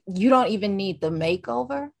you don't even need the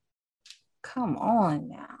makeover, come on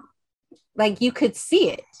now. Like, you could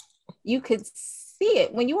see it. You could see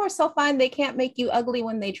it. When you are so fine, they can't make you ugly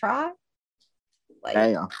when they try. Like,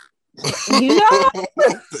 damn. You know?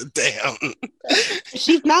 Damn.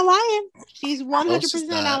 She's not lying. She's 100% she's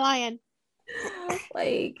not lying.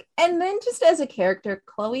 Like, and then just as a character,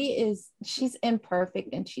 Chloe she's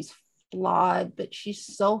imperfect and she's flawed, but she's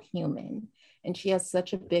so human and she has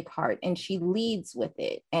such a big heart and she leads with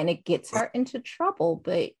it and it gets her into trouble,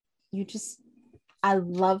 but I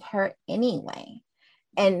love her anyway.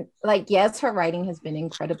 And like, yes, her writing has been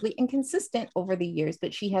incredibly inconsistent over the years,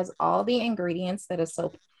 but she has all the ingredients that a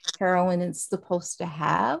soap heroine is supposed to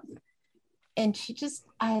have. And she just,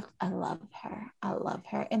 I love her. I love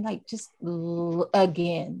her. And like, just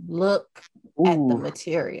again, look at the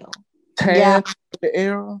material. Tan the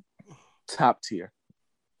era, top tier.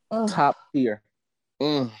 Ugh. Top tier.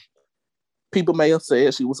 People may have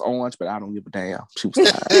said she was orange, but I don't give a damn. She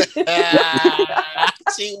was fine.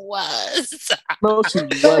 She was. No, she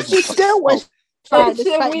wasn't. She still was.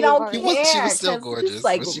 We don't care. She was still gorgeous. Just,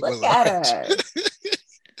 like, she look was at her.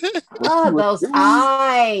 Oh, those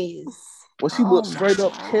eyes. When she looked straight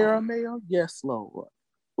up caramel, yes, Lord.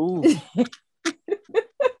 Ooh.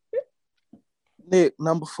 Nick,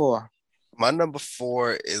 number 4. My number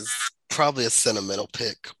 4 is probably a sentimental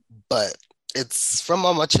pick, but it's from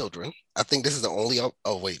All My Children. I think this is the only.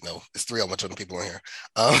 Oh wait, no, it's 3 All My Children people in here.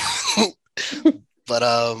 But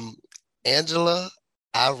Angela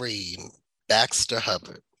Irene Baxter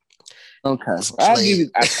Hubbard. Okay, I'll give you.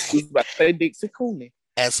 I was about to say Dixie Cooney.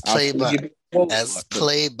 As played by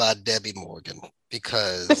Debbie Morgan,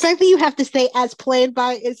 because the fact that you have to say "as played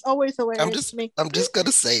by" is always hilarious to me. I'm just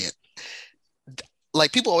gonna say it.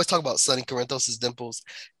 Like, people always talk about Sonny Corinthos' dimples.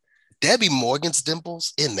 Debbie Morgan's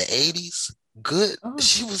dimples in the 80s, good. Oh.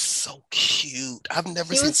 She was so cute. I've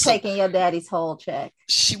never seen. She was taking your daddy's whole check.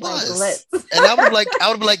 She was, and I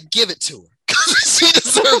would be like, give it to her because she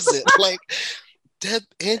deserves it. Like,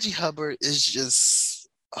 Angie Hubbard is just,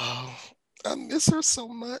 oh, I miss her so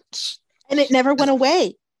much. And it never went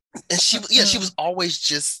away. And she was always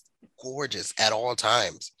just gorgeous at all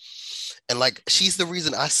times. And like, she's the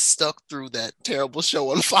reason I stuck through that terrible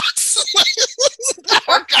show on Fox. You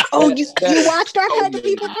watched Dark Side of the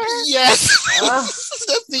People first? Yes.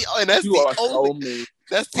 That's the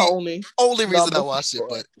only reason I watched it.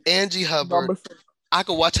 But Angie Hubbard, I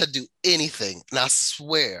could watch her do anything, and I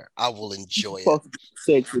swear I will enjoy it.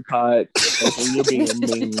 Sexy pod, and you're being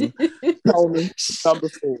mean. Tony, number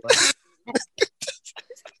 4.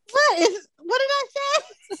 What did I say?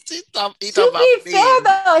 To be fair,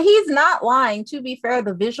 though, he's not lying. To be fair,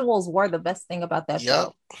 the visuals were the best thing about that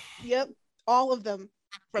show. Yep, all of them.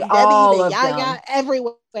 From Debbie to Yaya,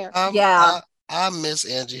 everywhere. Yeah. I miss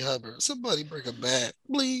Angie Hubbard. Somebody bring her back,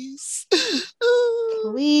 please.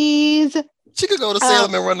 Please. She could go to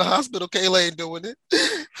Salem and run the hospital. Kayla ain't doing it.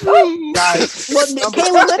 Guys, Well,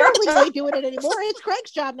 Kayla literally ain't doing it anymore. It's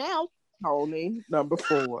Craig's job now. Tony, number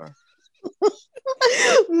 4.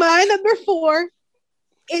 My number 4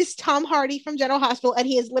 is Tom Hardy from General Hospital, and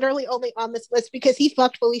he is literally only on this list because he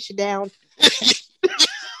fucked Felicia down.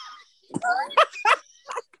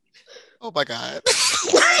 Oh my God.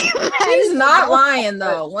 He's not lying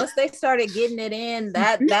though. Once they started getting it in,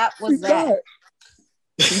 that was that.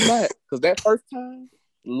 He's not. Because that first time,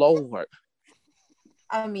 Lord.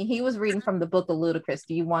 I mean, he was reading from the book of Ludacris.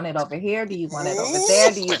 Do you want it over here? Do you want it over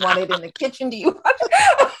there? Do you want it in the kitchen? Do you want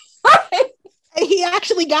it? He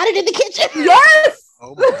actually got it in the kitchen. Yes.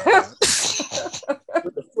 Oh my God.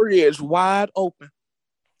 With the fridge wide open.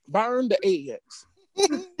 Burn the eggs.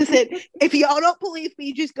 Listen, if y'all don't believe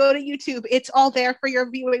me, just go to YouTube. It's all there for your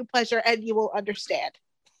viewing pleasure, and you will understand.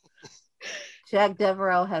 Jack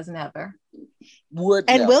Devereaux has never. Would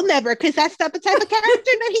And never. will never, because that's not the type of character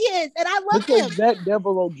that he is, and I love Because him. Jack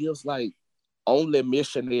Devereaux gives like only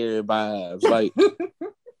missionary vibes, like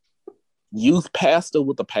youth pastor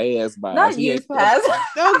with a past vibes. Not He youth ain't- pastor.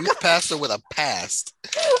 Youth pastor with a past.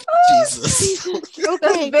 Jesus.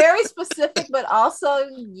 That's Okay. very specific, but also,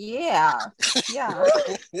 yeah.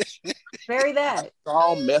 Very that.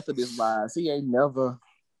 All Methodist vibes. He ain't never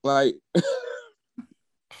like.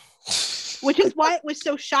 Which is why it was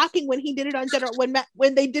so shocking when he did it on General,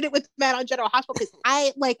 when they did it with Matt on General Hospital, because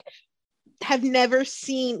I have never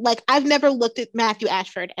seen, I've never looked at Matthew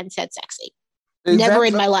Ashford and said sexy. Never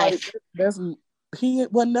in my life. He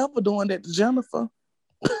was never doing that to Jennifer.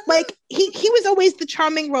 He was always the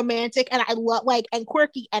charming romantic, and I love and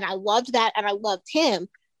quirky, and I loved that, and I loved him.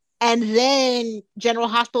 And then General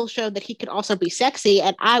Hospital showed that he could also be sexy,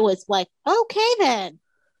 and I was like, okay then.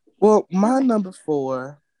 Well, my number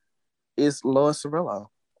 4 is Lois Cirillo.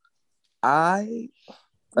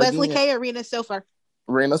 Leslie Kay or Rena Sofer?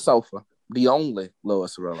 Rena Sofer, the only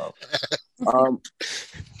Lois Cirillo.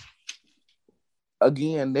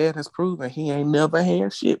 Again, Ned has proven he ain't never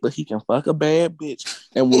had shit, but he can fuck a bad bitch.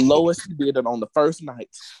 And with Lois, he did it on the first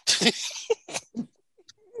night.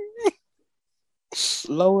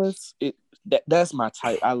 Lois, that's my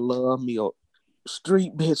type. I love me a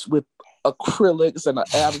street bitch with acrylics and an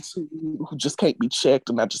attitude who just can't be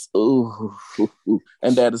checked, and I just ooh.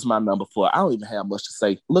 And that is my number 4. I don't even have much to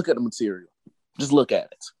say. Look at the material. Just look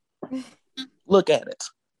at it. Look at it.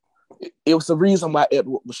 It was the reason why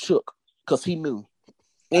Edward was shook, because he knew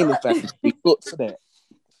anything. He looked to that.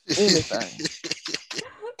 Anything.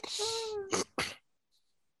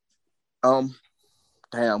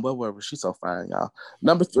 Damn, what were we? She's so fine, y'all.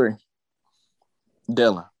 Number 3,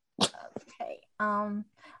 Dylan. Okay.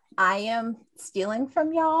 I am stealing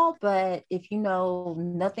from y'all, but if you know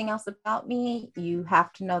nothing else about me, you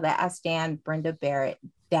have to know that I stand Brenda Barrett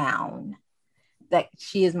down. That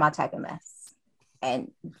she is my type of mess.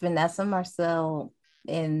 And Vanessa Marcel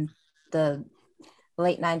in the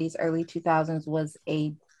late 90s, early 2000s was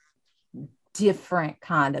a different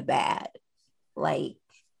kind of bad. Like,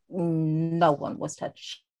 no one was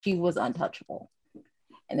touched. She was untouchable.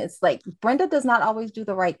 And it's like, Brenda does not always do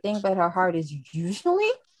the right thing, but her heart is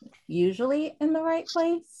usually in the right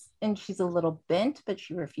place. And she's a little bent, but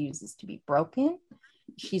she refuses to be broken.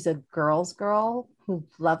 She's a girl's girl who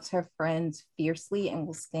loves her friends fiercely and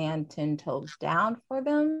will stand 10 toes down for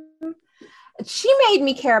them. She made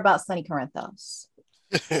me care about Sonny Corinthos.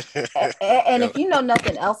 And if you know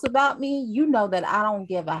nothing else about me, you know that I don't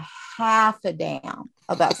give a half a damn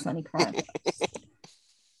about Sonny Corinthos.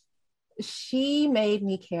 She made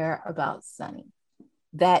me care about Sonny.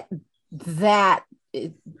 That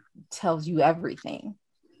it tells you everything.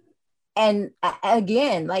 And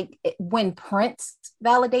again, like when Prince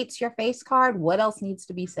validates your face card, what else needs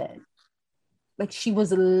to be said? Like, she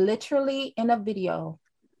was literally in a video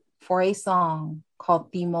for a song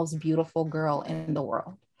called The Most Beautiful Girl in the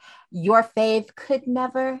World. Your fave could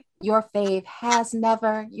never, your fave has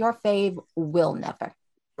never, your fave will never.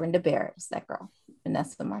 Brenda Barrett was that girl.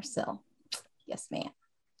 Vanessa Marcel. Yes, ma'am.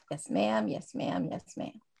 Yes, ma'am. Yes, ma'am. Yes,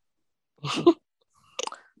 ma'am.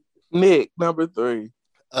 Nick, number 3.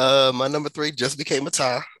 My number 3 just became a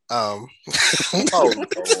tie. Oh, Lord.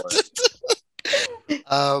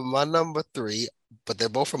 My number 3, but they're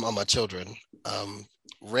both from All My Children.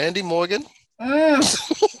 Randy Morgan.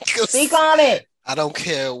 Speak on it. I don't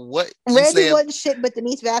care what you Randy say. wasn't shit, but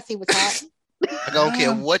Denise Vassy was hot. I don't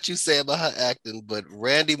care what you say about her acting, but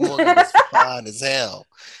Randy Morgan is fine as hell.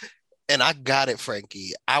 And I got it,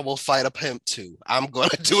 Frankie. I will fight a pimp too. I'm going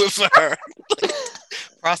to do it for her.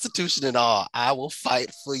 Prostitution and all, I will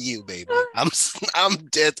fight for you, baby. I'm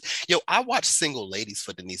dead. Yo, I watched Single Ladies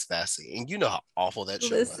for Denise Fassi, and you know how awful that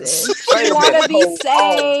show Listen, was. Wait you a want to minute. be Hold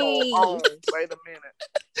on. safe. Wait a minute.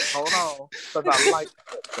 Hold on. Because I like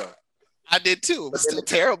that show. I did too. It was still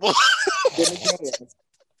terrible.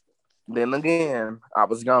 Then again, I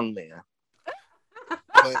was young then.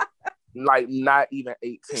 But Like, not even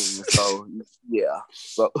 18. So, yeah.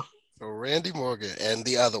 So Randy Morgan and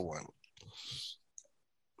the other one,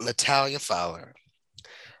 Natalia Fowler,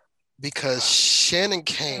 because Shannon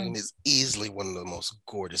Kane is easily one of the most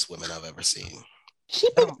gorgeous women I've ever seen. She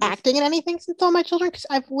been acting in anything since All My Children? Because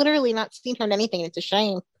I've literally not seen her in anything. It's a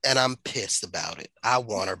shame. And I'm pissed about it. I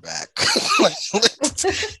want her back.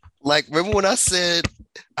 Like, remember when I said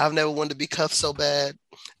I've never wanted to be cuffed so bad?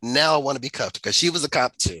 Now I want to be cuffed because she was a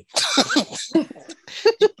cop too.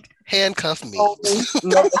 Handcuff me.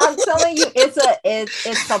 I'm telling you,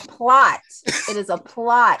 it's a plot. It is a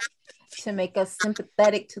plot to make us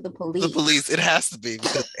sympathetic to the police. The police, it has to be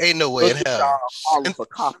because ain't no way in hell. And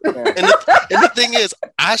And the thing is,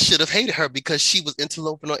 I should have hated her because she was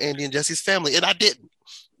interloping on Andy and Jesse's family, and I didn't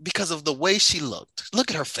because of the way she looked.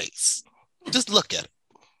 Look at her face. Just look at it.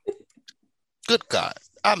 Good God,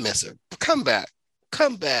 I miss her. Come back.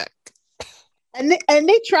 And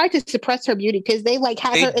they tried to suppress her beauty because they like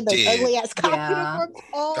had They her in those did. ugly ass cop Yeah. uniforms.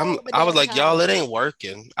 all the I was damn like, time. y'all, it ain't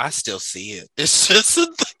working. I still see it. It's just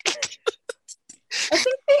I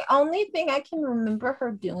think the only thing I can remember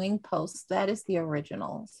her doing post that is the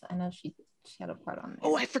originals. I know she had a part on there.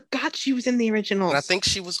 Oh, I forgot she was in the original. And I think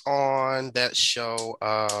she was on that show,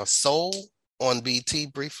 Soul on BT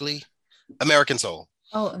briefly, American Soul.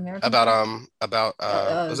 Oh, American. About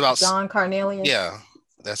it was about John Cornelius. Yeah,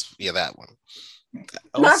 that one.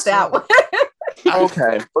 Not that one.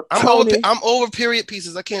 okay. But I'm over period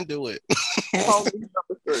pieces. I can't do it. Tony,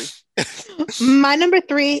 number 3. My number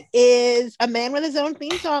 3 is a man with his own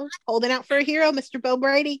theme song, Holding Out for a Hero, Mr. Bo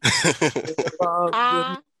Brady.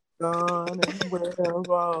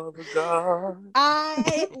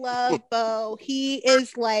 I love Bo. He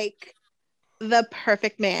is like the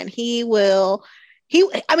perfect man. He will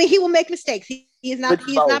make mistakes. He is not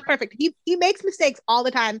perfect. He makes mistakes all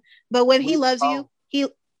the time, but when he loves you,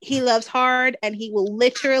 he loves hard, and he will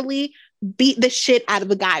literally beat the shit out of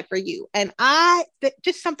a guy for you. And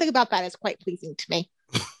just something about that is quite pleasing to me.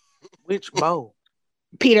 Which Bo?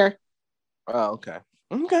 Peter. Oh, okay.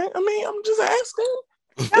 Okay. I mean, I'm just asking.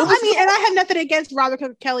 No, I mean, and I have nothing against Robert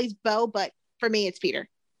Kelly's Bo, but for me, it's Peter.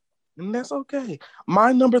 And that's okay.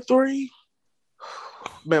 My number 3,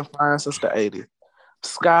 been fine since the 80s.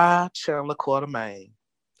 Sky Chandler Quartermain.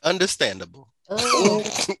 Understandable.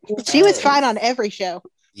 She was fine on every show.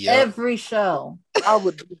 Yep. Every show. I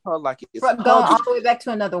would do her like it's Going all the way back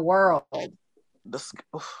to Another World. The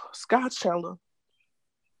Sky Chandler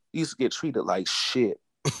used to get treated like shit.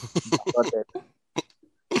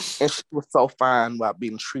 And she was so fine while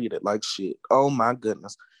being treated like shit. Oh my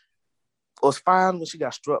goodness. It was fine when she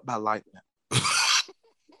got struck by lightning.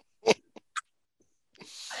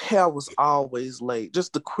 Hair was always late.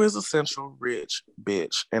 Just the quintessential rich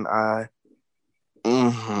bitch. And I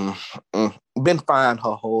been fine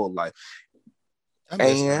her whole life.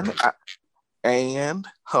 And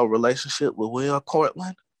her relationship with Will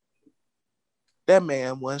Cortland. That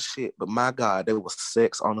man wasn't shit, but my God, there was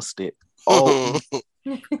sex on a stick. Oh,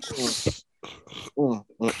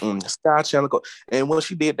 Sky Chandler. And when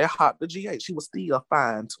she did that Hot to GH, she was still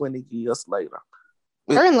fine 20 years later.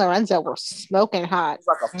 Her and Lorenzo were smoking hot. It's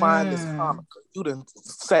like a finest Hanukkah. You done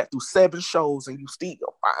sat through 7 shows and you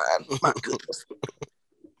still fine. My goodness.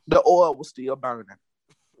 The oil was still burning.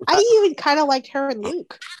 I even kind of liked her and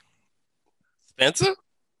Luke. Spencer?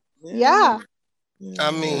 Yeah.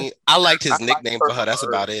 I mean, I liked his nickname for her. That's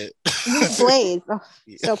about it. Blaze. Oh,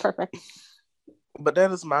 so perfect. But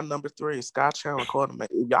that is my number 3, Sky Chandler Quartermain.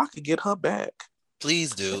 If y'all could get her back,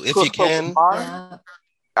 please do. If you can. Martin,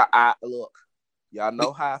 I look, y'all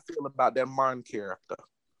know how I feel about that Martin character.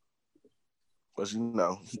 Because, you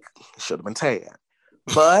know, he should have been Tad.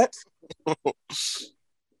 But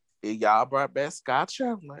if y'all brought back Sky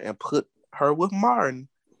Chandler and put her with Martin,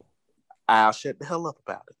 I'll shut the hell up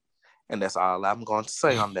about it. And that's all I'm going to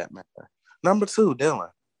say on that matter. Number 2, Dylan.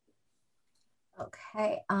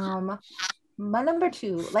 Okay. My number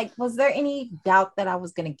 2, like, was there any doubt that I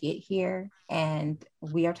was going to get here? And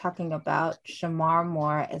we are talking about Shamar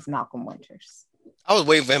Moore as Malcolm Winters. I was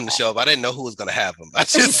waiting for him to show up. I didn't know who was going to have him. I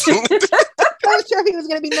just I was sure he was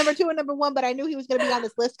going to be number 2 and number 1, but I knew he was going to be on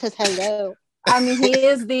this list because hello. I mean, he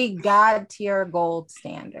is the God tier gold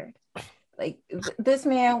standard. Like, this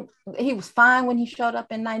man, he was fine when he showed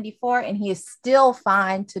up in 94, and he is still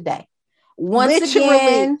fine today. Once Literally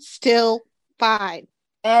again, still fine.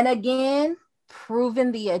 and again,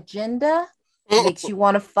 proving the agenda makes you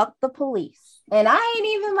want to fuck the police. And I ain't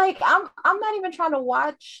even like, I'm not even trying to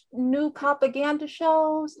watch new propaganda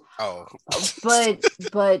shows. Oh,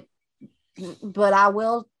 but I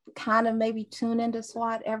will kind of maybe tune into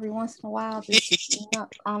SWAT every once in a while. Just, you know,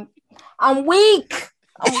 I'm weak.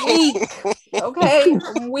 Okay,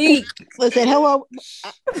 I'm weak. Listen, he'll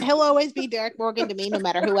always be Derek Morgan to me, no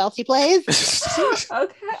matter who else he plays.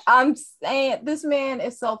 Okay, I'm saying this man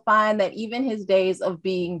is so fine that even his days of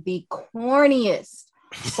being the corniest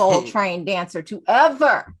Soul Train dancer to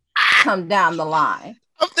ever come down the line.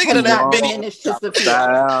 I'm thinking of that video.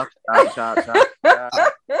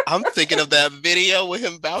 I'm thinking of that video with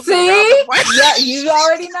him bouncing around the way. Yeah, you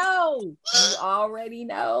already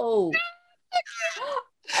know.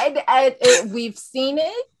 And we've seen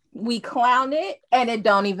it, we clown it, and it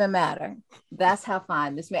don't even matter. That's how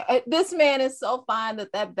fine this man is. So fine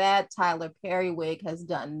that bad Tyler Perry wig has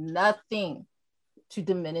done nothing to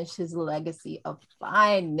diminish his legacy of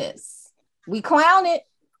fineness. We clown it.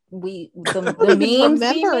 The memes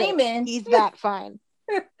be memeing. He's that fine.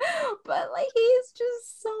 But like, he's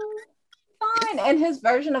just so fine. And his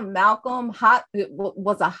version of Malcolm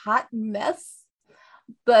was a hot mess,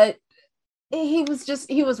 but he was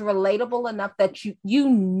relatable enough that you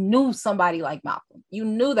knew somebody like Malcolm. You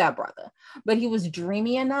knew that brother, but he was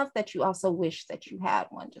dreamy enough that you also wish that you had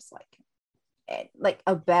one just like him. And like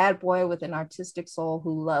a bad boy with an artistic soul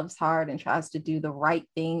who loves hard and tries to do the right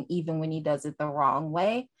thing even when he does it the wrong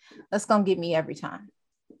way. That's gonna get me every time.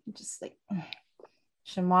 Just like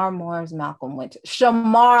Shamar Moore as Malcolm Winters.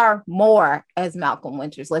 Shamar Moore as Malcolm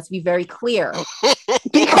Winters. Let's be very clear.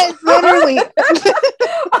 Because literally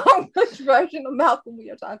which version of Malcolm we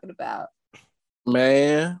are talking about.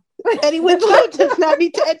 Man. Eddie Winslow does not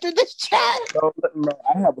need to enter this chat. No,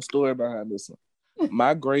 I have a story behind this one.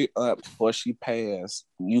 My great aunt, before she passed,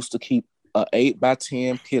 used to keep an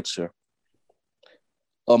 8x10 picture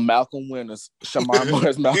of Malcolm Winters, Shamar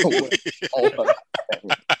Moore's Malcolm Winters.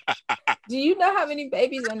 Do you know how many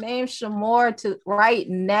babies are named Shamar to right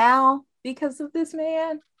now because of this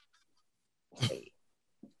man?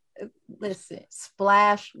 Listen,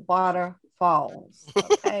 splash water falls.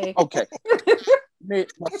 Okay. Okay.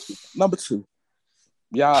 Number 2.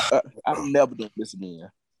 Y'all, I'm never doing this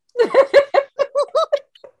again.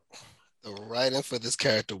 The writing for this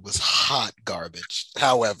character was hot garbage.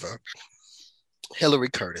 However, Hillary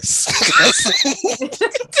Curtis.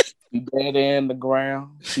 She dead in the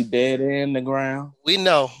ground. We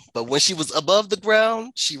know, but when she was above the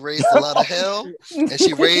ground, she raised a lot of hell, and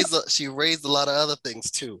she raised a lot of other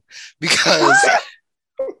things too. Because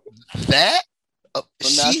that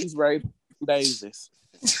now she's raised daisies.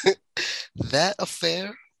 That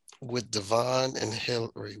affair with Devon and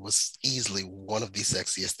Hillary was easily one of the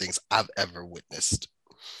sexiest things I've ever witnessed.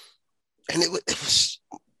 And it was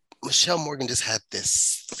Michelle Morgan just had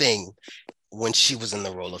this thing when she was in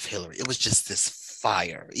the role of Hillary. It was just this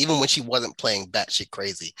fire. Even when she wasn't playing batshit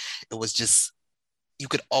crazy, it was just, you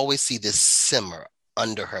could always see this simmer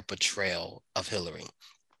under her portrayal of Hillary.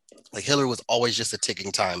 Like Hillary was always just a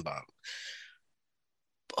ticking time bomb.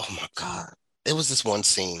 Oh my God. It was this one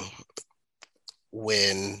scene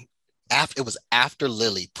when it was after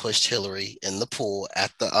Lily pushed Hillary in the pool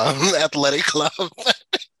at the athletic club.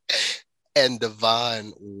 And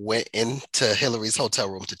Devon went into Hillary's hotel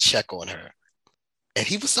room to check on her. And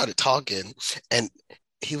he started talking, and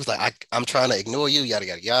he was like, I'm trying to ignore you, yada,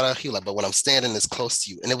 yada, yada. He was like, but when I'm standing this close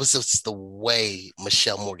to you, and it was just the way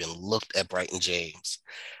Michelle Morgan looked at Bryton James.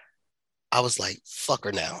 I was like, fuck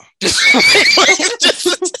her now. Just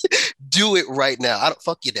do it right now. I don't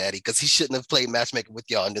fuck your daddy, because he shouldn't have played matchmaker with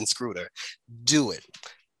y'all and then screwed her. Do it.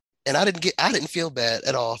 And I didn't feel bad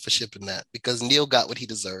at all for shipping that, because Neil got what he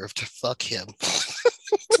deserved. Fuck him.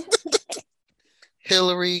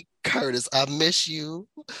 Hillary Curtis, I miss you.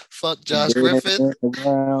 Fuck Josh Griffith.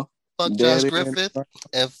 Fuck Josh Griffith.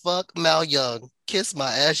 And fuck Mal Young. Kiss my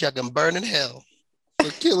ass, y'all can burn in hell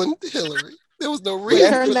for killing Hillary. There was no reason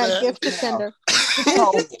Return for that gift to sender.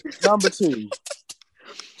 Number 2.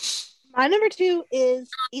 My number 2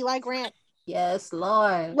 is Eli Grant. Yes,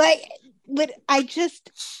 Lord. Like, but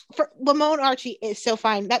for Lamone Archie is so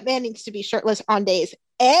fine. That man needs to be shirtless on days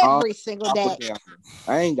every single day.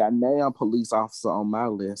 I ain't got damn police officer on my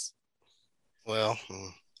list. Well,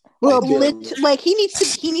 like he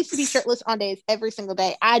needs to be shirtless on days every single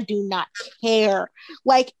day. I do not care.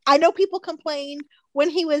 Like, I know people complain when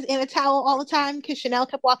he was in a towel all the time because Chanel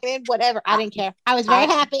kept walking in. Whatever, I didn't care. I was very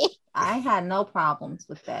happy. I had no problems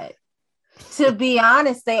with that. To be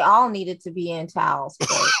honest, they all needed to be in towels.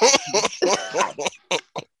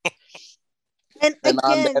 And And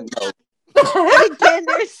on again, that note, and again,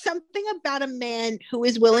 there's something about a man who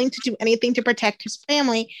is willing to do anything to protect his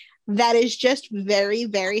family that is just very,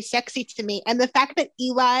 very sexy to me. And the fact that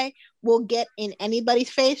Eli will get in anybody's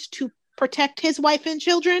face to protect his wife and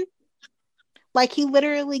children, like he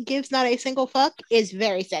literally gives not a single fuck, is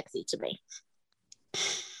very sexy to me.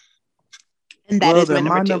 And that is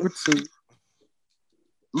my number two.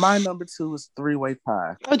 My number two is Three-Way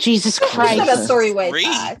Pie. Oh, Jesus What Christ. a three-way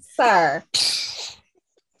tie, sir.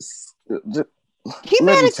 He Let me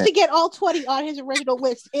managed think. to get all 20 on his original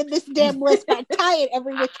list in this damn list by tying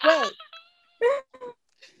every which way.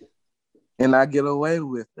 And I get away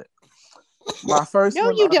with it. My first No,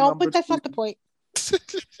 one you on don't, number but that's two- not the point.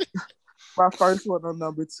 My first one on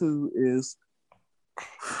number two is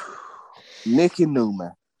Nikki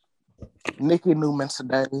Newman. Nikki Newman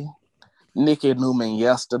today, Nikki Newman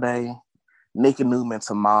yesterday, Nikki Newman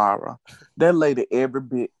tomorrow. That lady every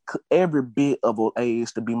bit of her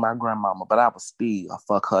age to be my grandmama, but I would still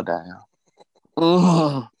fuck her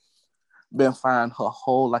down. Been fine her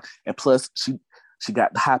whole life. And plus she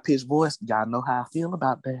got the high-pitched voice. Y'all know how I feel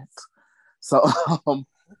about that. So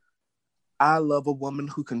I love a woman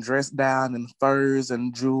who can dress down in furs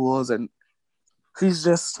and jewels, and she's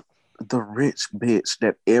just the rich bitch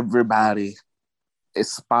that everybody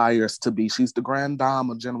aspires to be. She's the grand dame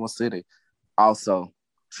of Genoa City. Also,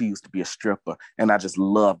 she used to be a stripper, and I just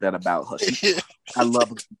love that about her. I love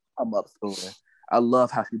her come up story. I love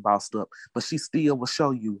how she bossed up, but she still will show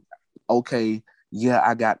you, okay, yeah,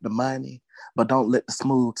 I got the money, but don't let the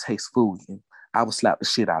smooth taste fool you. I will slap the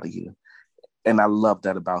shit out of you. And I love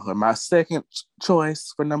that about her. My second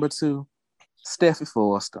choice for number two, Steffi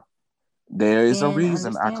Forster. There is a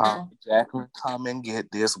reason I call Jacqueline, come and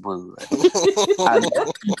get this wood.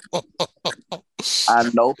 I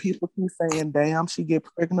know people keep saying, damn, she get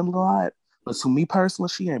pregnant a lot. But to me personally,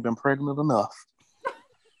 she ain't been pregnant enough.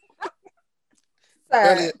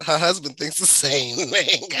 Her husband thinks the same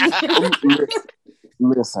thing.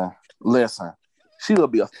 Listen. She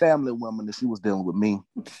would be a family woman if she was dealing with me.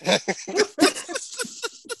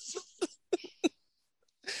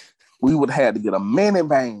 We would have had to get a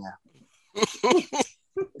minivan.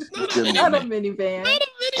 Not a minivan.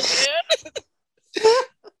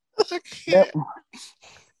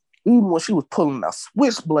 Even when she was pulling out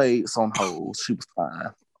switchblades on hoes, she was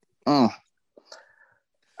fine.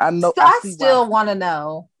 I know. I still want to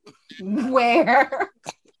know where.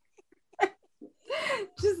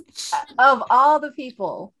 Just of all the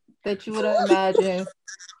people that you would imagine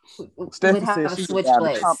would have a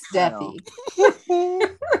switchblade, Steffi.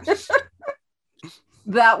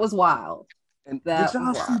 That was wild. And did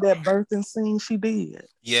y'all see that birthing scene she did?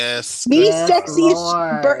 Yes. The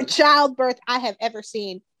sexiest childbirth I have ever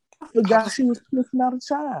seen. I forgot she was kissing out a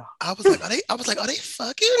child. I was like, are they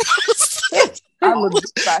fucking? I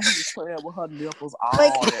legit thought he was playing with her nipples all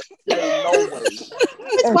that. No way. I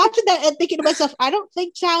was watching that and thinking to myself, I don't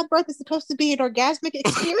think childbirth is supposed to be an orgasmic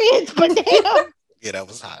experience, but damn. Yeah, that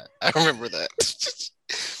was hot. I remember that.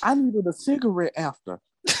 I needed a cigarette after.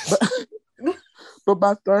 But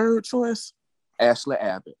my third choice, Ashley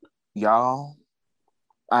Abbott. Y'all,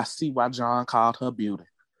 I see why John called her beauty.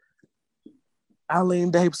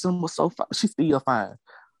 Eileen Davidson was so fine. She's still fine.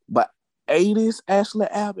 But 80s Ashley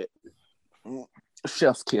Abbott,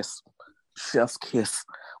 chef's kiss. Chef's kiss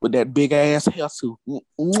with that big ass hair too.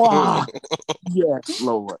 Yes,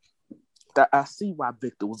 Lord. I see why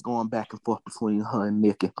Victor was going back and forth between her and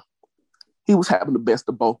Nikki. He was having the best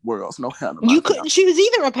of both worlds. No Hannah Montana. You couldn't choose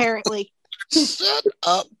either, apparently. Shut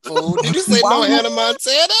up, fool. Did you say no Hannah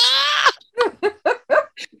Montana?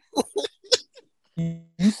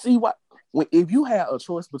 You see what? If you had a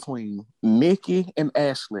choice between Nikki and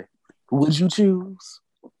Ashley, would you choose?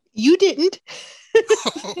 You didn't.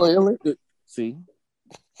 Really? See,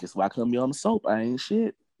 that's why I come here on the soap. I ain't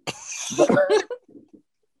shit.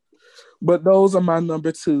 But those are my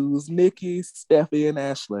number twos: Nikki, Steffi, and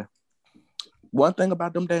Ashley. One thing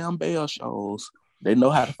about them damn Bell shows, they know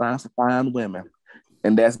how to find some fine women,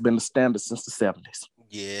 and that's been the standard since the 70s.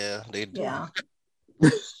 Yeah, they do. Yeah.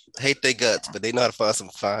 Hate their guts, but they know how to find some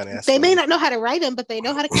fine ass. They may not know how to write them, but they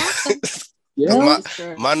know how to cast them. Yeah.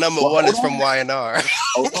 My number one is from YNR.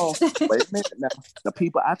 Hold on. Wait a minute. Now, the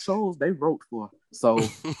people I chose, they wrote for. So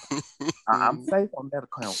I'm safe on that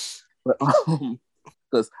account. But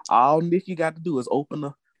because all Nikki got to do is open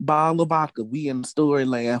a bottle of vodka. We in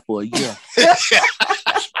Storyland for a year.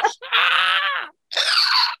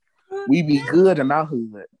 We be good in our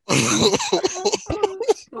hood.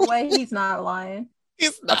 The way he's not lying.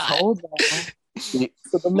 It's not. I told y'all. Stick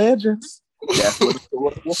to the legends. That's what the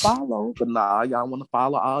story will follow. But nah, y'all want to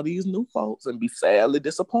follow all these new folks and be sadly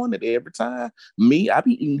disappointed every time. Me, I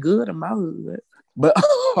be eating good in my hood. But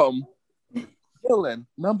Dylan,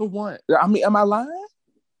 number one. I mean, am I lying?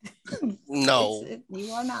 No.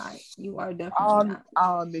 You are not. You are definitely not.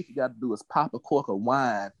 All Nikki got to do is pop a cork of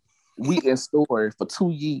wine. We in story for 2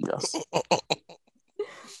 years.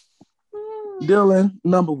 Dylan,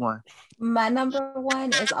 number one. My number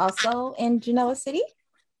one is also in Genoa City.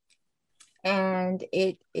 And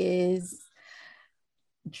it is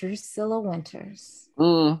Drusilla Winters.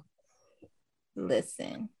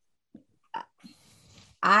 Listen,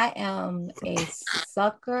 I am a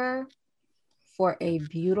sucker for a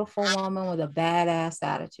beautiful woman with a badass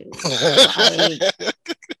attitude.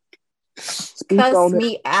 Cuss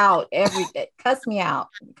me out every day. Cuss me out.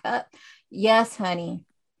 Yes, honey.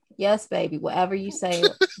 Yes, baby. Whatever you say,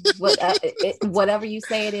 whatever you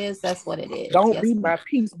say it is, that's what it is. Don't be my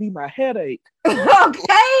peace, be my headache.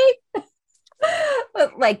 Okay.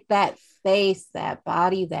 But like that face, that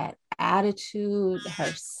body, that attitude,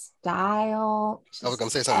 her style. I was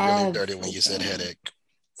gonna say something really dirty when you said headache.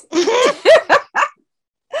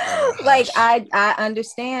 Like I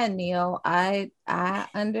understand, Neil. I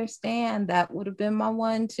understand. That would have been my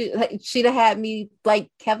one too. Like, she'd have had me like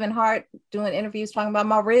Kevin Hart doing interviews talking about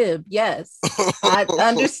my rib. Yes, I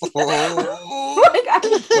understand. Like, I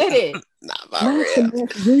get it. Not my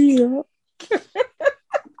rib.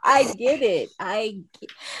 I get it.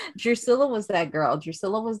 Drusilla was that girl.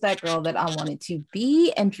 Drusilla was that girl that I wanted to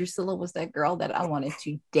be, and Drusilla was that girl that I wanted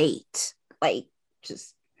to date. Like,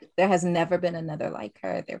 just. There has never been another like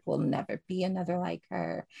her. There will never be another like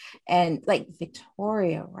her. And like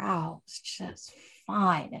Victoria Rao is just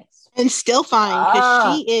fine. And still fine,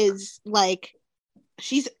 because she is like,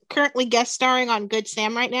 she's currently guest starring on Good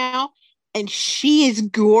Sam right now. And she is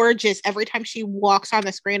gorgeous. Every time she walks on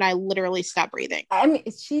the screen, I literally stop breathing. I mean,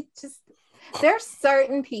 there's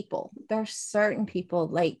certain people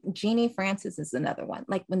like Jeannie Francis is another one.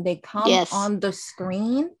 Like when they come on the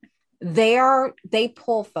screen, they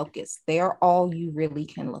pull focus. They are all you really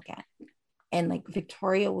can look at. And like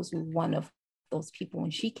Victoria was one of those people. When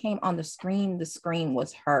she came on the screen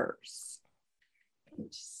was hers.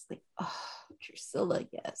 Just like, oh, Drusilla,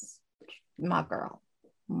 yes. My girl.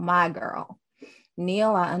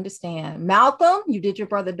 Neil, I understand. Malcolm, you did your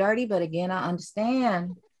brother dirty, but again, I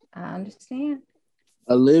understand.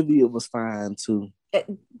 Olivia was fine too. It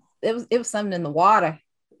was something in the water.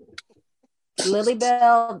 Lily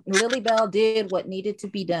Bell did what needed to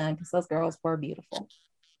be done because those girls were beautiful.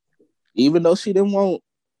 Even though she didn't want.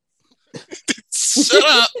 Shut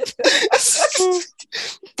up.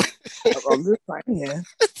 I'm just saying.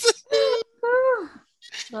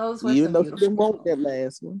 Even though she didn't want that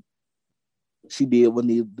last one, she did what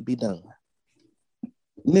needed to be done.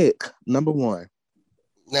 Nick, number one.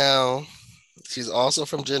 Now, she's also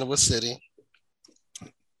from Genoa City.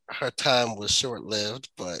 Her time was short-lived,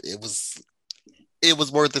 but it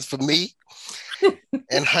was worth it for me.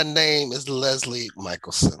 And her name is Leslie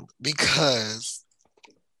Michelson, because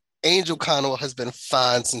Angel Connell has been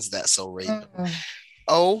fine since That's So Raven.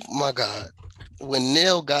 Oh my God. When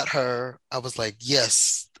Neil got her, I was like,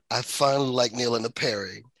 yes, I finally like Neil in the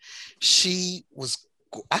pairing.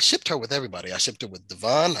 I shipped her with everybody. I shipped her with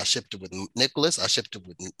Devon. I shipped her with Nicholas. I shipped her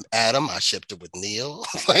with Adam. I shipped her with Neil.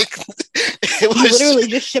 Like, it was literally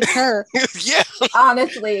just shipped her. Yeah.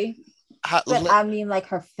 Honestly. I mean, like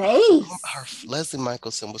her face. Leslie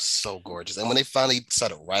Michelson was so gorgeous. And when they finally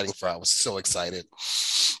started writing for her, I was so excited.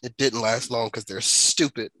 It didn't last long because they're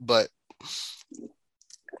stupid, but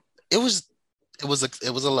it was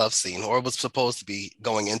a love scene, or it was supposed to be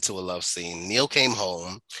going into a love scene. Neil came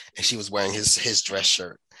home and she was wearing his dress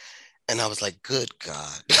shirt. And I was like, good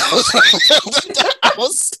God. I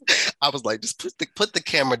was like, just put the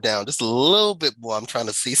camera down just a little bit more. I'm trying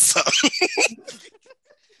to see something.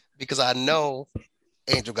 Because I know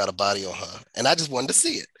Angel got a body on her. And I just wanted to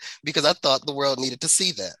see it because I thought the world needed to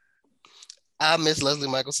see that. I miss Leslie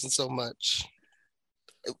Michelson so much.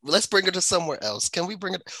 Let's bring her to somewhere else. Can we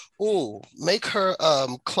bring it? Oh, make her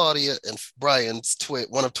Claudia and Brian's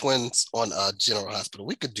one of twins on General Hospital.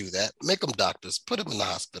 We could do that. Make them doctors. Put them in the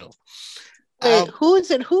hospital. Wait, who's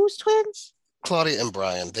twins? Claudia and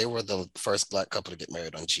Brian. They were the first Black couple to get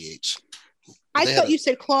married on GH. I thought you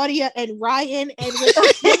said Claudia and Ryan and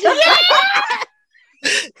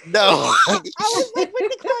no. I was like, when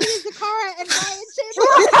did Claudia Zakara and Ryan say?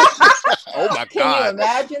 Oh my God. Can you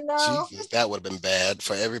imagine though? Jesus, that would have been bad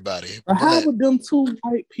for everybody. How would them two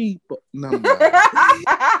white people? No.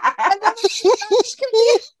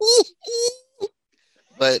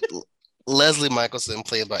 But Leslie Michelson,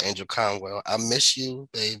 played by Angel Conwell. I miss you,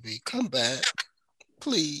 baby. Come back,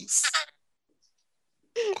 please.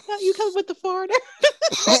 You come with the foreigner.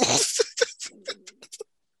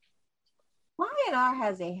 Y&R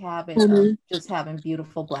has a habit of just having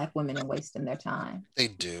beautiful Black women and wasting their time. They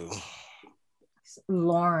do.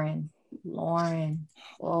 Lauren.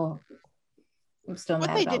 Oh, I'm still What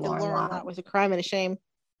mad they about did to Lauren Lauren Locke. Locke was a crime and a shame.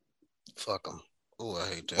 Fuck them. Oh, I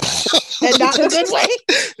hate that. And not in a good way.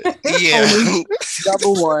 Yeah.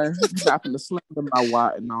 Number one, you happen to slander my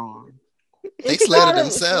Y&R. They slandered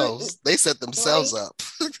themselves. They set themselves up.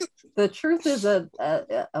 The truth is a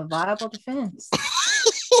viable defense.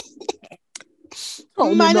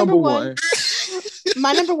 My number one.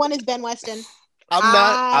 My number one is Ben Weston.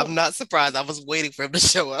 I'm not surprised. I was waiting for him to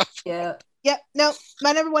show up. Yeah. Yep. No,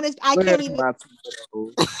 my number one is I can't even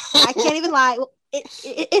lie.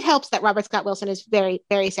 It helps that Robert Scott Wilson is very,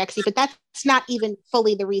 very sexy, but that's not even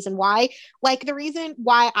fully the reason why. Like, the reason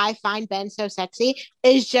why I find Ben so sexy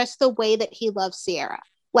is just the way that he loves Sierra.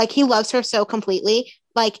 Like, he loves her so completely.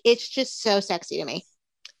 Like, it's just so sexy to me.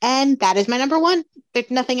 And that is my number one.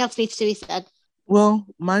 There's nothing else needs to be said. Well,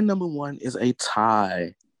 my number one is a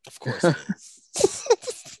tie. Of course.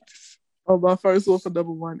 My first one for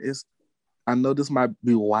number one is, I know this might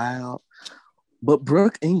be wild, but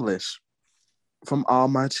Brooke English from All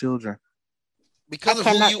My Children. Because of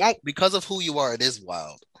who you are, it is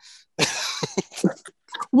wild.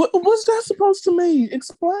 What's that supposed to mean?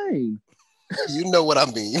 Explain. You know what I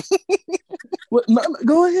mean.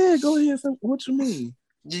 Go ahead. So what you mean?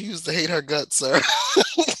 You used to hate her guts, sir.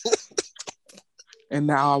 And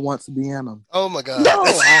now I want to be in them. Oh my God! Oh,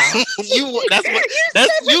 wow.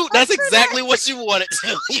 That's exactly what you wanted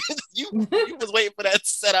to. You was waiting for that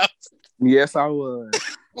setup. Yes, I was.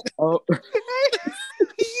 Oh.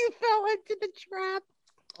 You fell into the trap.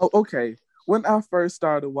 Oh, okay. When I first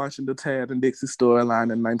started watching the Tad and Dixie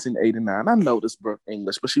storyline in 1989, I noticed Brooke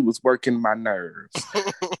English, but she was working my nerves.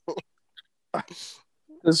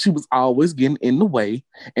 Because she was always getting in the way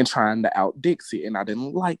and trying to out Dixie, and I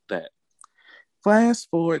didn't like that. Fast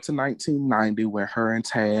forward to 1990, where her and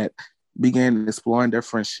Tad began exploring their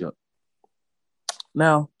friendship.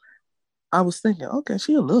 Now, I was thinking, okay,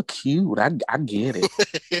 she a little cute. I get it.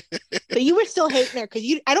 But you were still hating her because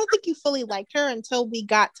I don't think you fully liked her until we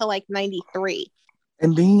got to like 93.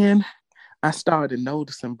 And then I started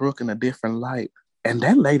noticing Brooke in a different light. And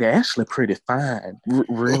that lady actually pretty fine.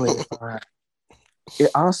 Really fine. It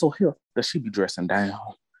also helped that she be dressing down.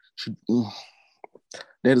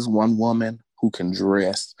 That is one woman who can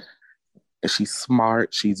dress. And she's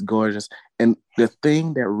smart. She's gorgeous. And the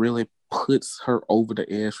thing that really puts her over the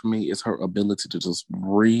edge for me is her ability to just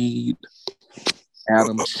read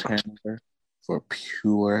Adam Chandler for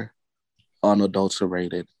pure,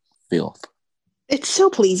 unadulterated filth. It's so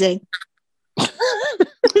pleasing.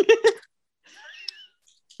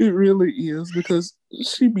 It really is, because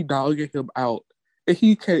she be dogging him out and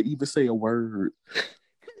he can't even say a word.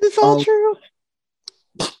 It's all true.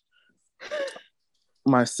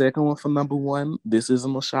 My second one for number one, this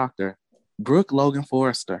isn't a shocker. Brooke Logan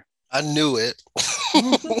Forrester. I knew it.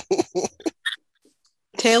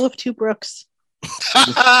 Tale of Two Brooks.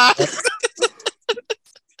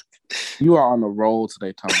 You are on a roll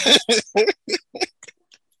today, Thomas.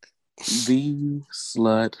 The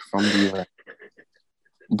slut from the earth.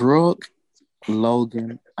 Brooke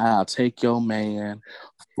Logan, I'll take your man.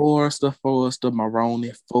 Forrester,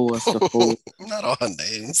 Maroney, Forrester. Not all her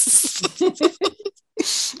names.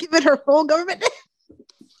 Give it her full government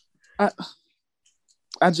name.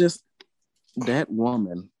 I just, that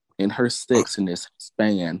woman and her sexiness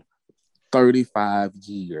span 35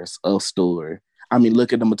 years of story. I mean,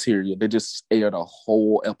 look at the material. They just aired a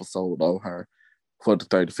whole episode of her for the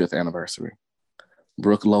 35th anniversary.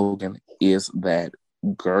 Brooke Logan is that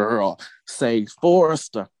girl. Say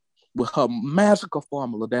Forrester with her magical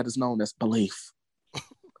formula that is known as belief.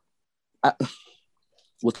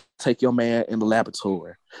 We'll take your man in the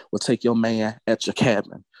laboratory. We'll take your man at your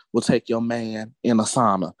cabin. We'll take your man in a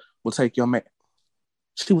sauna. We'll take your man.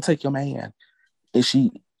 She will take your man. And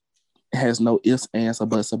she has no ifs, ands, or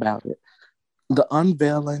buts about it. The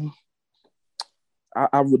unveiling,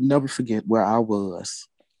 I would never forget where I was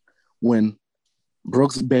when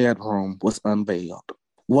Brooke's bedroom was unveiled.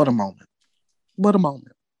 What a moment. What a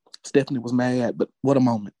moment. Stephanie was mad, but what a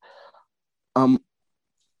moment.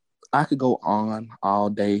 I could go on all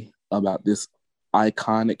day about this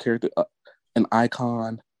iconic character, an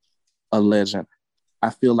icon, a legend. I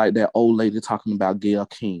feel like that old lady talking about Gayle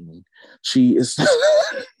King. She is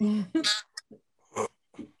an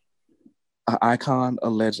icon, a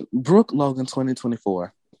legend. Brooke Logan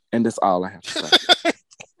 2024. And that's all I have to say.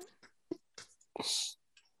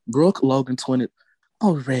 Brooke Logan 20.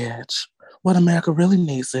 Oh, Reg, what America really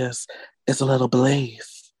needs is a little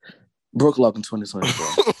Blaze. Brooke Logan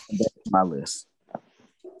 2024. That's my list.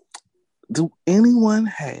 Do anyone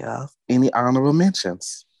have any honorable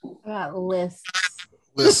mentions? I got lists.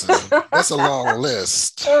 Listen, that's a long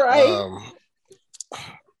list. All right.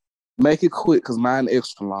 Make it quick because mine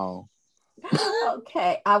extra long.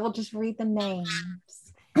 Okay, I will just read the names.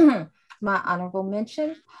 My honorable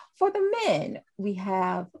mention for the men, we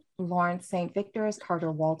have Lawrence St. Victor as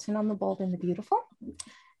Carter Walton on The Bold and the Beautiful,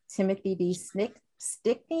 Timothy D.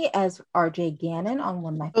 Stickney as R.J. Gannon on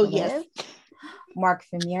One Life to Live, Mark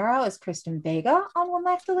Fumero as Kristen Vega on One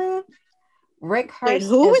Life to Live, Rick Hurst. Wait,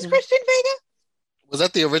 who is Kristen Vega? Was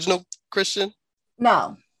that the original Christian?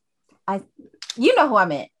 No, you know who I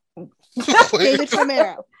meant. David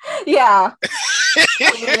Fumero. Yeah.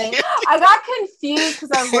 I got confused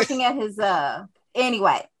because I was looking at his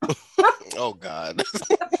anyway. Oh God.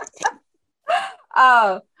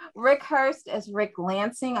 Rick Hurst as Rick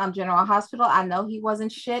Lansing on General Hospital. I know he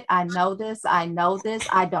wasn't shit. I know this. I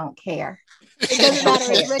don't care. It doesn't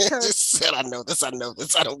matter. It's Rick Hurst. Just said I know this.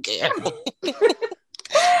 I don't care.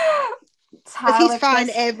 He's fine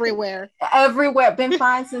everywhere. Everywhere. Been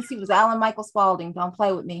fine since he was Alan Michael Spaulding. Don't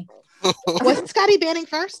play with me. Wasn't Scotty Banning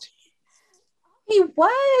first? He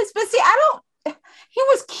was, but see, he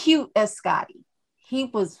was cute as Scotty. He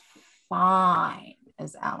was fine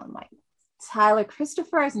as Alan Michael. Tyler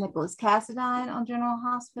Christopher as Nicholas Cassadine on General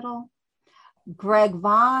Hospital. Greg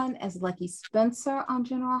Vaughn as Lucky Spencer on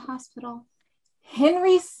General Hospital.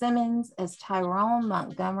 Henry Simmons as Tyrone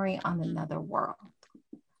Montgomery on Another World.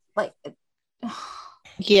 Like,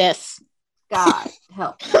 yes. God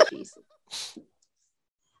help me, Jesus.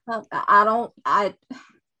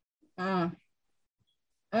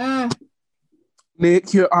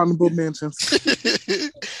 Nick, your honorable mentions.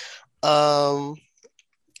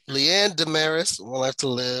 Leanne Damaris, One Life to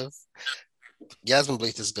Live. Yasmin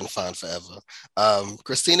Bleeth has been fine forever.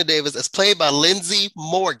 Christina Davis, as played by Lindsay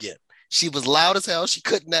Morgan. She was loud as hell. She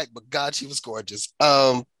couldn't act, but God, she was gorgeous.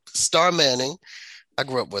 Star Manning. I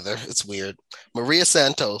grew up with her. It's weird. Maria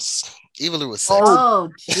Santos. Eva Lou was sexy. Oh,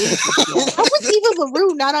 Jesus. How was Eva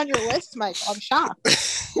LaRue not on your list, Mike? I'm shocked.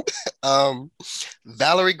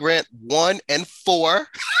 Valerie Grant 1 and 4.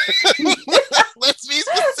 Let's be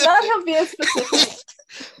specific. Let him be specific.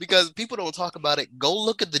 Because people don't talk about it. Go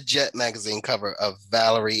look at the Jet magazine cover of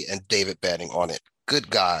Valerie and David Banning on it. Good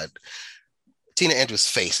God. Tina Andrews'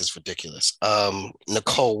 face is ridiculous.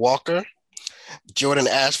 Nicole Walker. Jordan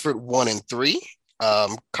Ashford 1 and 3.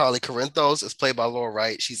 Carly Corinthos is played by Laura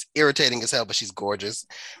Wright. She's irritating as hell, but she's gorgeous.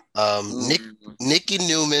 Nikki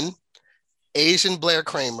Newman, Asian Blair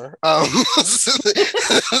Kramer,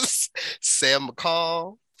 Sam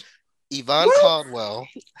McCall, Yvonne Caldwell.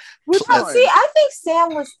 See, I think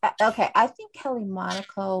Sam was okay. I think Kelly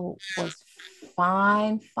Monaco was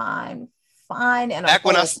fine, and a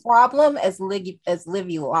problem as Livy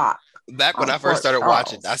Locke. Back when I first started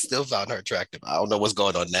watching, I still found her attractive. I don't know what's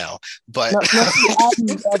going on now, but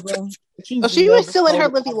she was still in her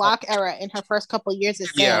Livy Locke era in her first couple of years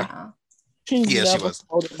as Sam. She was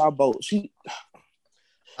holding my boat. She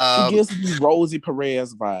gives me Rosie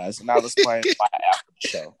Perez vibes, and I was playing by after the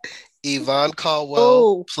show. Yvonne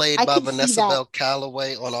Caldwell, played by Vanessa Bell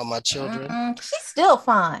Calloway on All My Children. She's still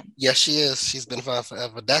fine. Yes, she is. She's been fine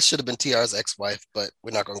forever. That should have been TR's ex-wife, but we're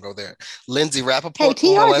not going to go there. Lindsay Rappaport. Hey,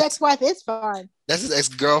 TR's ex-wife is fine. That's his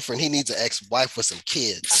ex-girlfriend. He needs an ex-wife with some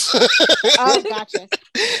kids. Oh, gotcha.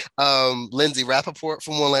 Lindsay Rappaport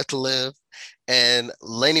from One Life to Live, and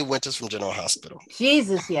Lainey Winters from General Hospital.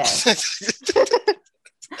 Jesus, yes.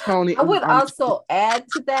 Tony, I would also add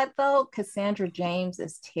to that though, Cassandra James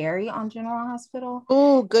is Terry on General Hospital.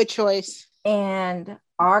 Oh, good choice. And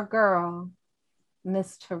our girl,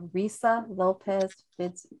 Miss Teresa Lopez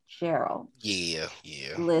Fitzgerald. Yeah.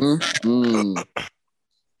 Listen.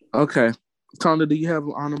 Okay. Tony, do you have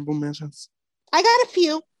honorable mentions? I got a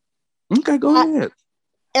few. Okay, go ahead.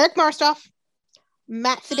 Eric Marstoff,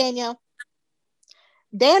 Matt Cedeno,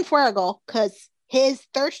 Dan Fuego, because his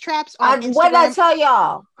thirst traps on Instagram. What did I tell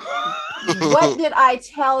y'all? What did I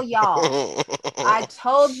tell y'all? I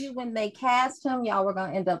told you when they cast him, y'all were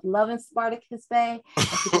going to end up loving Spartacus Bay. And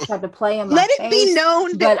people tried to play him. Let it be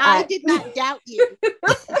known that I did not doubt you.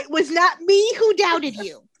 It was not me who doubted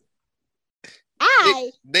you.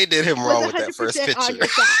 They did him wrong with that first picture.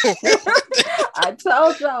 I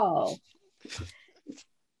told y'all.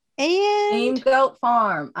 And Team Goat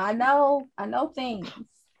Farm. I know things.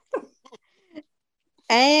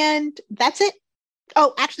 And that's it.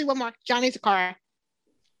 Oh, actually, one more. Johnny Zakara.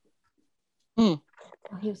 Oh,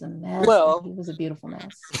 he was a mess. Well, he was a beautiful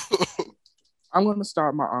mess. I'm going to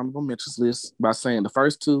start my honorable mentions list by saying the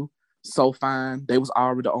first two, so fine. They was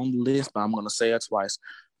already on the list, but I'm going to say it twice.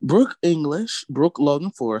 Brooke English, Brooke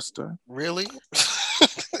Logan Forrester. Really?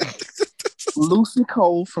 Lucy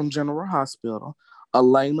Cole from General Hospital.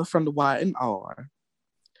 Elena from the Y&R.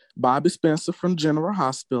 Bobby Spencer from General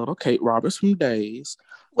Hospital. Kate Roberts from Days.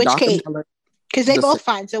 Which Dr. Kate? Marlene, Because they The both se-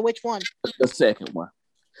 fine. So which one? the second one.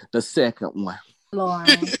 The second one. Lauren.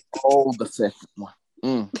 Oh, the second one.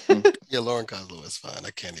 Yeah, Lauren Coslow is fine. I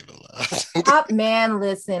can't even lie. Man,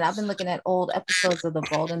 listen, I've been looking at old episodes of The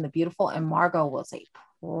Bold and the Beautiful, and Margot was a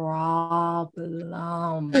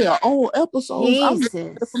problem. Yeah, old episodes. I'm Jesus.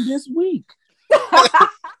 looking at it from this week.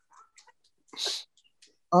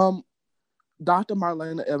 Dr.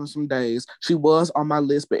 Marlena Evans from Days. She was on my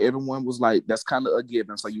list, but everyone was like, that's kind of a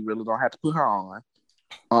given, so you really don't have to put her on.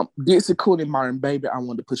 Dixie Cooley Martin, baby, I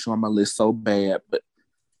wanted to put you on my list so bad, but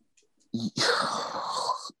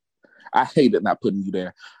I hated not putting you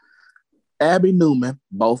there. Abby Newman,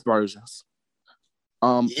 both versions.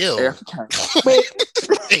 Ew. Erica Kane. Wait,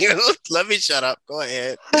 Let me shut up. Go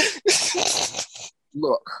ahead.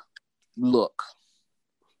 Look.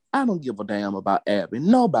 I don't give a damn about Abby.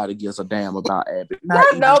 Nobody gives a damn about Abby.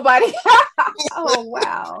 Not nobody. Oh,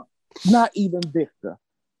 wow. Not even Victor.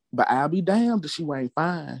 But I'll be damned if she ain't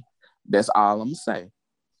fine. That's all I'm going to say.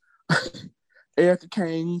 Erica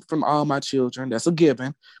Kane from All My Children. That's a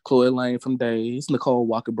given. Chloe Lane from Days. Nicole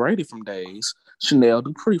Walker Brady from Days. Chanel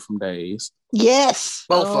Dupree from Days. yes.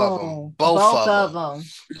 Both of them. Both of them.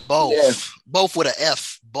 Both. Yes. Both with an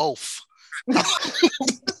F. Both.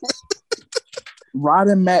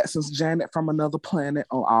 Robin Matson's Janet from Another Planet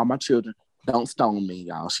on All My Children. Don't stone me,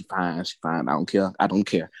 y'all. She fine. I don't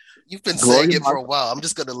care. You've been Gloria saying it for a while. I'm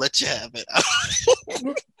just going to let you have it.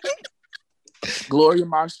 Gloria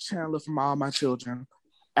Marsh Chandler from All My Children.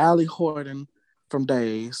 Allie Horton from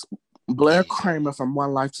Days. Blair Kramer from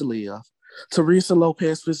One Life to Live. Teresa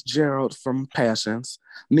Lopez Fitzgerald from Passions.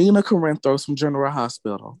 Nina Corinthos from General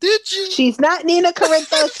Hospital. Did you? She's not Nina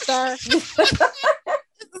Corinthos, sir.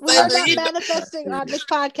 We are not I- manifesting on this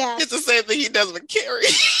podcast. It's the same thing he does with Carrie.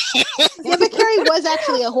 Yeah, but Carrie was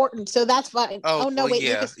actually a Horton, so that's fine. Oh, no, well, wait.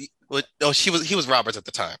 yeah. Lucas. Well, he was Roberts at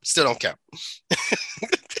the time. Still don't count.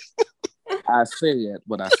 I said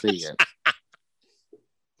what I said.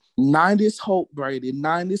 90s Hope Brady,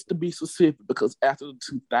 90s to be specific, because after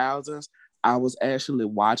the 2000s, I was actually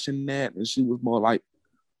watching that, and she was more like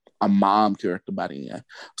a mom character by the end.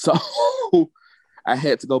 So I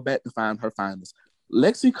had to go back to find her finest.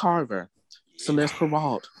 Lexi Carver, Celeste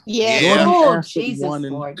Perrault. Yeah. Yeah. Oh, Ashford, Jesus, one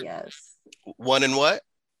and- Lord, yes. One and what?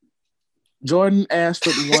 Jordan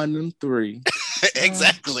Ashford 1 and 3.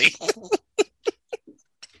 Exactly.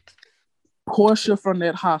 Portia from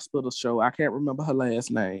that hospital show. I can't remember her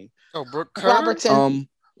last name. Oh, Brooke Kerr? Robertson.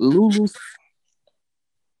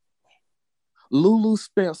 Lulu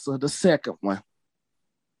Spencer, the second one.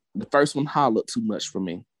 The first one hollered too much for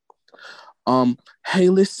me.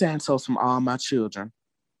 Haley Santos from All My Children.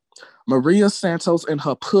 Maria Santos in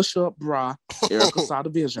her push-up bra. Erica saw the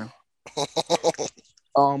vision.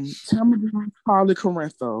 Tamara Carly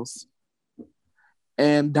Corinthos.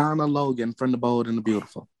 And Donna Logan from The Bold and the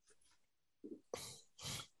Beautiful.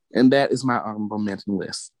 And that is my honorable mention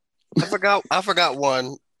list. I forgot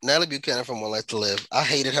one. Natalie Buchanan from One Life to Live. I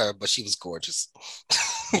hated her, but she was gorgeous.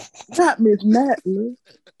 Not Miss Natalie.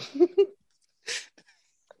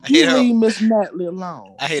 I hate You her. leave Miss Natalie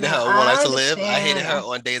alone. I hated her No, on One I Life to Live. I hated her understand.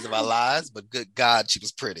 on Days of Our Lives, but good God, she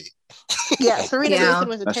was pretty. Yeah, Serena Yeah. Wilson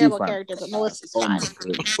was a Now, she's terrible fine. character, but Melissa's Oh, fine. my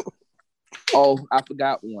goodness. Oh, I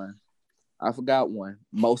forgot one.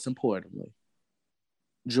 Most importantly,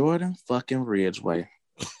 Jordan fucking Ridgway.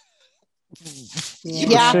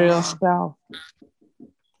 Yeah. Michelle Stout.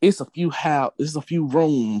 It's a few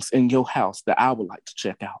rooms in your house that I would like to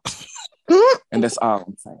check out. And that's all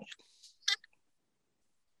I'm saying.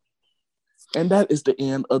 And that is the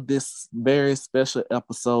end of this very special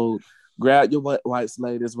episode. Grab your whites,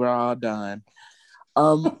 ladies. We're all done.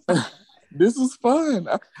 This is fun.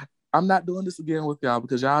 I'm not doing this again with y'all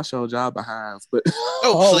because y'all showed y'all behinds. But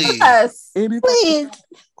Oh, please. Yes. anything, Please.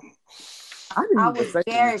 I didn't I even was say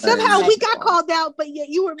very anything. Somehow we got Respectful. called out, but yet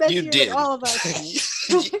you were You messier did. than all of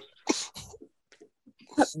us.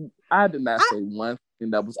 I did not say one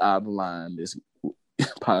thing that was out of line this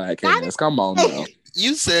podcast. Come on now.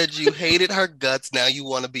 You said you hated her guts. Now you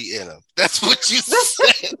want to be in them. That's what you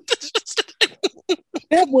said.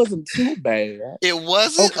 That wasn't too bad. It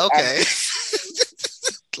wasn't? Okay. Okay.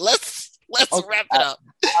 Let's Okay, wrap it up.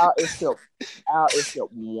 I'll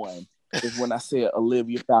accept one. Is when I said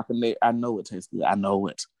Olivia Falconer. I know it tastes good. I know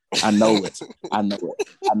it. And he's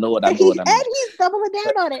doubling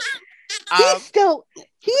down on it.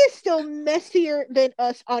 He is still messier than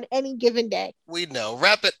us on any given day. We know.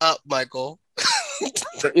 Wrap it up, Michael.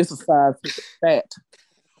 It's a scientific fact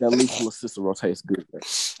that Lisa Cicero tastes good.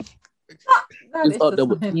 It's up there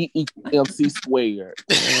with E equals MC squared.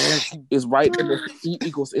 It's right there with E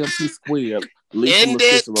equals MC squared. Lisa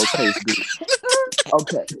Cicero tastes good.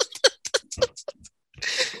 Okay.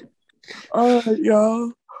 All right,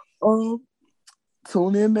 y'all.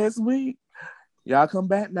 Tune in next week. Y'all come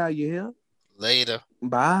back now, you hear? Later.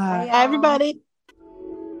 Bye. Bye, everybody.